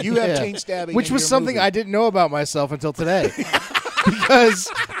stabbing. And you have Yeah. taint stabbing, which in was your something movie. I didn't know about myself until today, because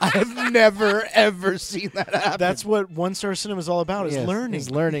I have never ever seen that happen. That's what One Star Cinema is all about, is Yes, learning.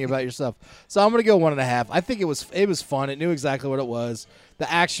 is learning about yourself. So I'm gonna go 1.5. I think it was fun. It knew exactly what it was. The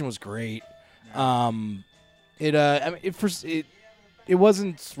action was great. it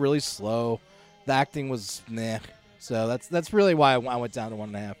wasn't really slow. The acting was nah. So that's really why I went down to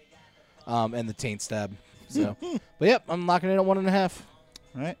 1.5. And the taint stab. So, but yep, I'm locking it at 1.5.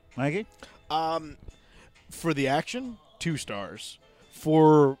 All right, Mikey. For the action, 2 stars.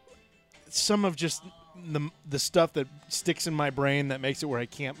 For some of just the stuff that sticks in my brain that makes it where I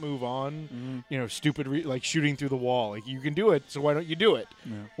can't move on, stupid like shooting through the wall. Like, you can do it, so why don't you do it?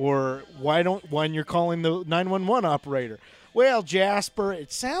 Or when you're calling the 911 operator? Well, Jasper,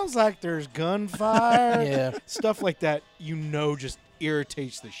 it sounds like there's gunfire. Yeah. Stuff like that, just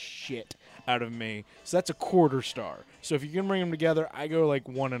irritates the shit out of me. So that's a 1/4 star. So if you can bring them together, I go like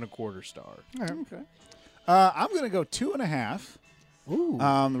 1.25 star. All right, okay. I'm going to go 2.5. Ooh.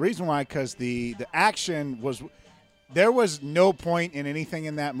 The reason why, because the action was, there was no point in anything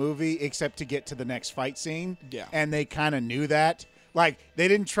in that movie except to get to the next fight scene. Yeah. And they kind of knew that. Like, they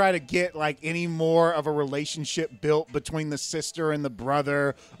didn't try to get, like, any more of a relationship built between the sister and the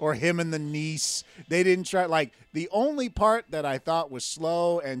brother or him and the niece. They didn't try, like, the only part that I thought was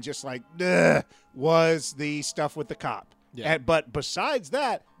slow and just, like, ugh, was the stuff with the cop. Yeah. But besides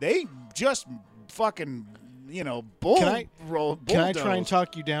that, they just fucking, Can I try and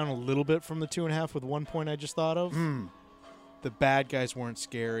talk you down a little bit from the 2.5 with one point I just thought of? The bad guys weren't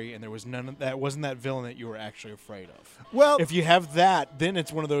scary, and there was none of that. Wasn't that villain that you were actually afraid of? Well, If you have that, then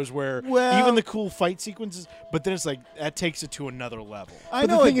it's one of those where even the cool fight sequences, but then it's like that takes it to another level. I But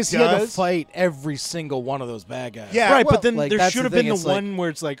know the thing it is, he had to does. fight every single one of those bad guys. Yeah, Right, well, but then like, there that's should the have been thing, the it's like- one where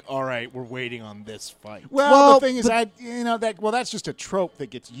it's like, all right, we're waiting on this fight. Well, Well, the thing is, but- that's just a trope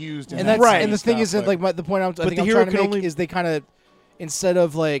that gets used. In And that that's Right. and the stuff, thing is that but- like the point I But think the I'm hero trying to can make only- is they kind of instead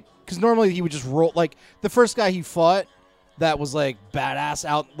of like because normally he would just roll like the first guy he fought that was like badass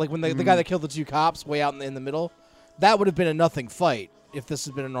out like when the guy that killed the 2 cops way out in the middle, that would have been a nothing fight if this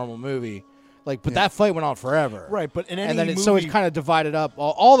had been a normal movie. Like, but that fight went on forever. Right, but in any and then movie, so it kind of divided up.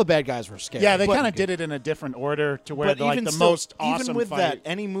 All the bad guys were scared. yeah, they But- kind of did it in a different order to where but the, like even the still, most awesome even with fight. that,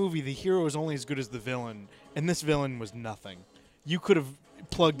 any movie, the hero is only as good as the villain, and this villain was nothing. You could have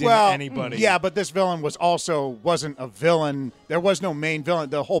plugged in anybody. Yeah, but this villain wasn't a villain. There was no main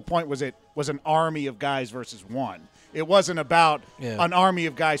villain. The whole point was it was an army of guys versus one. It wasn't about an army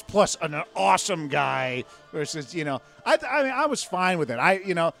of guys plus an awesome guy versus, I mean, I was fine with it.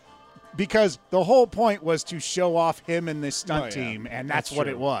 Because the whole point was to show off him and this stunt team, and that's what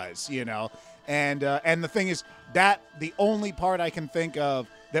true. it was, And the thing is that the only part I can think of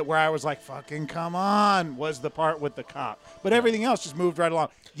that where I was like, fucking come on, was the part with the cop. But everything else just moved right along.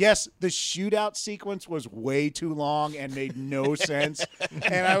 Yes, the shootout sequence was way too long and made no sense.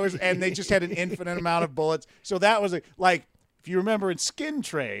 And they just had an infinite amount of bullets. So that was like if you remember in Skin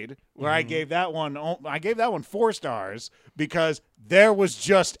Trade, where I gave that one 4 stars because there was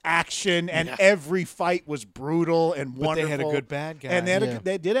just action and every fight was brutal and But wonderful. they had a good bad guy. And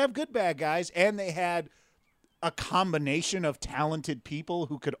they did have good bad guys, and they had a combination of talented people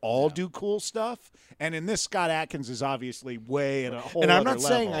who could all do cool stuff. And in this, Scott Adkins is obviously way at a whole And I'm other not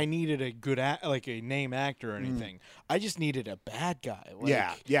saying level. I needed a good like a name actor or anything. I just needed a bad guy. Like,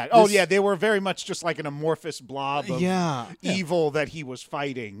 yeah. Oh, this- yeah. They were very much just like an amorphous blob of Yeah. evil that he was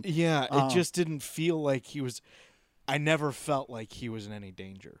fighting. Yeah, it just didn't feel like he was. I never felt like he was in any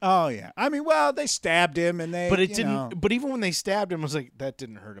danger. Oh, yeah. I mean, well, they stabbed him and they. But it you didn't. know. But even when they stabbed him, I was like, that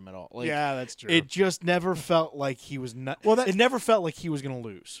didn't hurt him at all. Like, Yeah, that's true. It just never felt like he was not. Well, it never felt like he was going to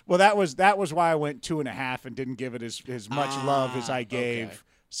lose. Well, that was why I went 2.5 and didn't give it as much love as I gave okay.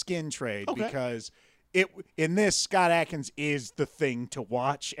 Skin Trade Okay. because in this Scott Adkins is the thing to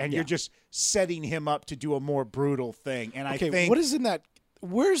watch, and you're just setting him up to do a more brutal thing. And I Okay, think what is in that?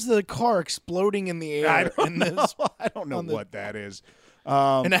 Where's the car exploding in the air? I don't in know. this, I don't know on the- what that is. in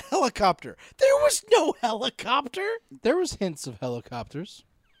a helicopter. There was no helicopter. There was hints of helicopters.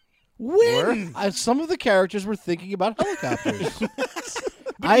 When? Some of the characters were thinking about helicopters.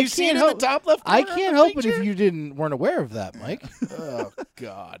 You see it in the top left I corner of can't the help it picture? if you weren't aware of that, Mike. Oh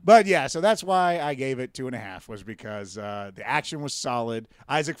God. But yeah, so that's why I gave it 2.5 was because the action was solid.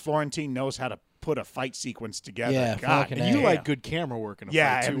 Isaac Florentine knows how to put a fight sequence together. Yeah, God, fucking And you A. like good camera work in a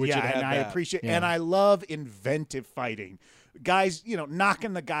yeah, fight too, and, which yeah, it had and I that. appreciate, Yeah. and I love inventive fighting. Guys,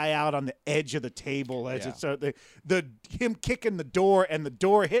 knocking the guy out on the edge of the table as it's him kicking the door and the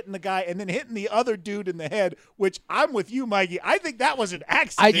door hitting the guy and then hitting the other dude in the head. Which I'm with you, Mikey. I think that was an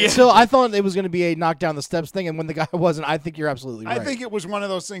accident. I thought it was going to be a knock down the steps thing, and when the guy wasn't, I think you're absolutely right. I think it was one of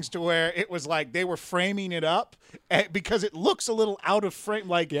those things to where it was like they were framing it up because it looks a little out of frame.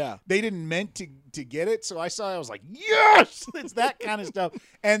 Like they didn't meant to get it. So I was like, yes, it's that kind of stuff.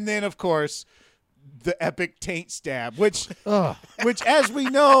 And then of course the epic taint stab, which as we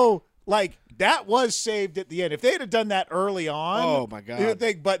know, like That was saved at the end. If they had done that early on, Oh, my God.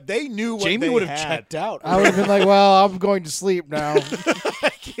 but they knew what Jamie they would have had. checked out. I would have been like, well, I'm going to sleep now.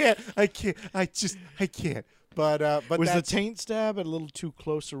 I can't. I can't. But Was the that's, taint stab at a little too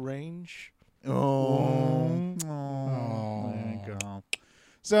close a range? oh, there you go.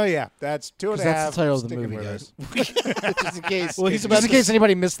 So yeah, that's 2.5. That's the title of the Sticking movie, with guys. us. Just in case. Well, he's just about in to case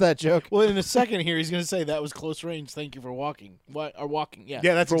anybody missed that joke. Well, in a second here, he's going to say that was close range. Thank you for walking. What? Or walking? Yeah.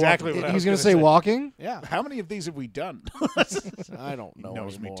 Yeah, that's for exactly walking. what I He's was going gonna to say walking. Yeah. How many of these have we done? I don't know.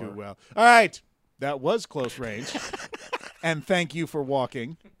 Knows me anymore. too well. All right, that was close range, and thank you for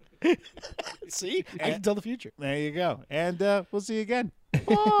walking. See, I can tell the future. There you go, and we'll see you again.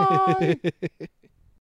 Bye.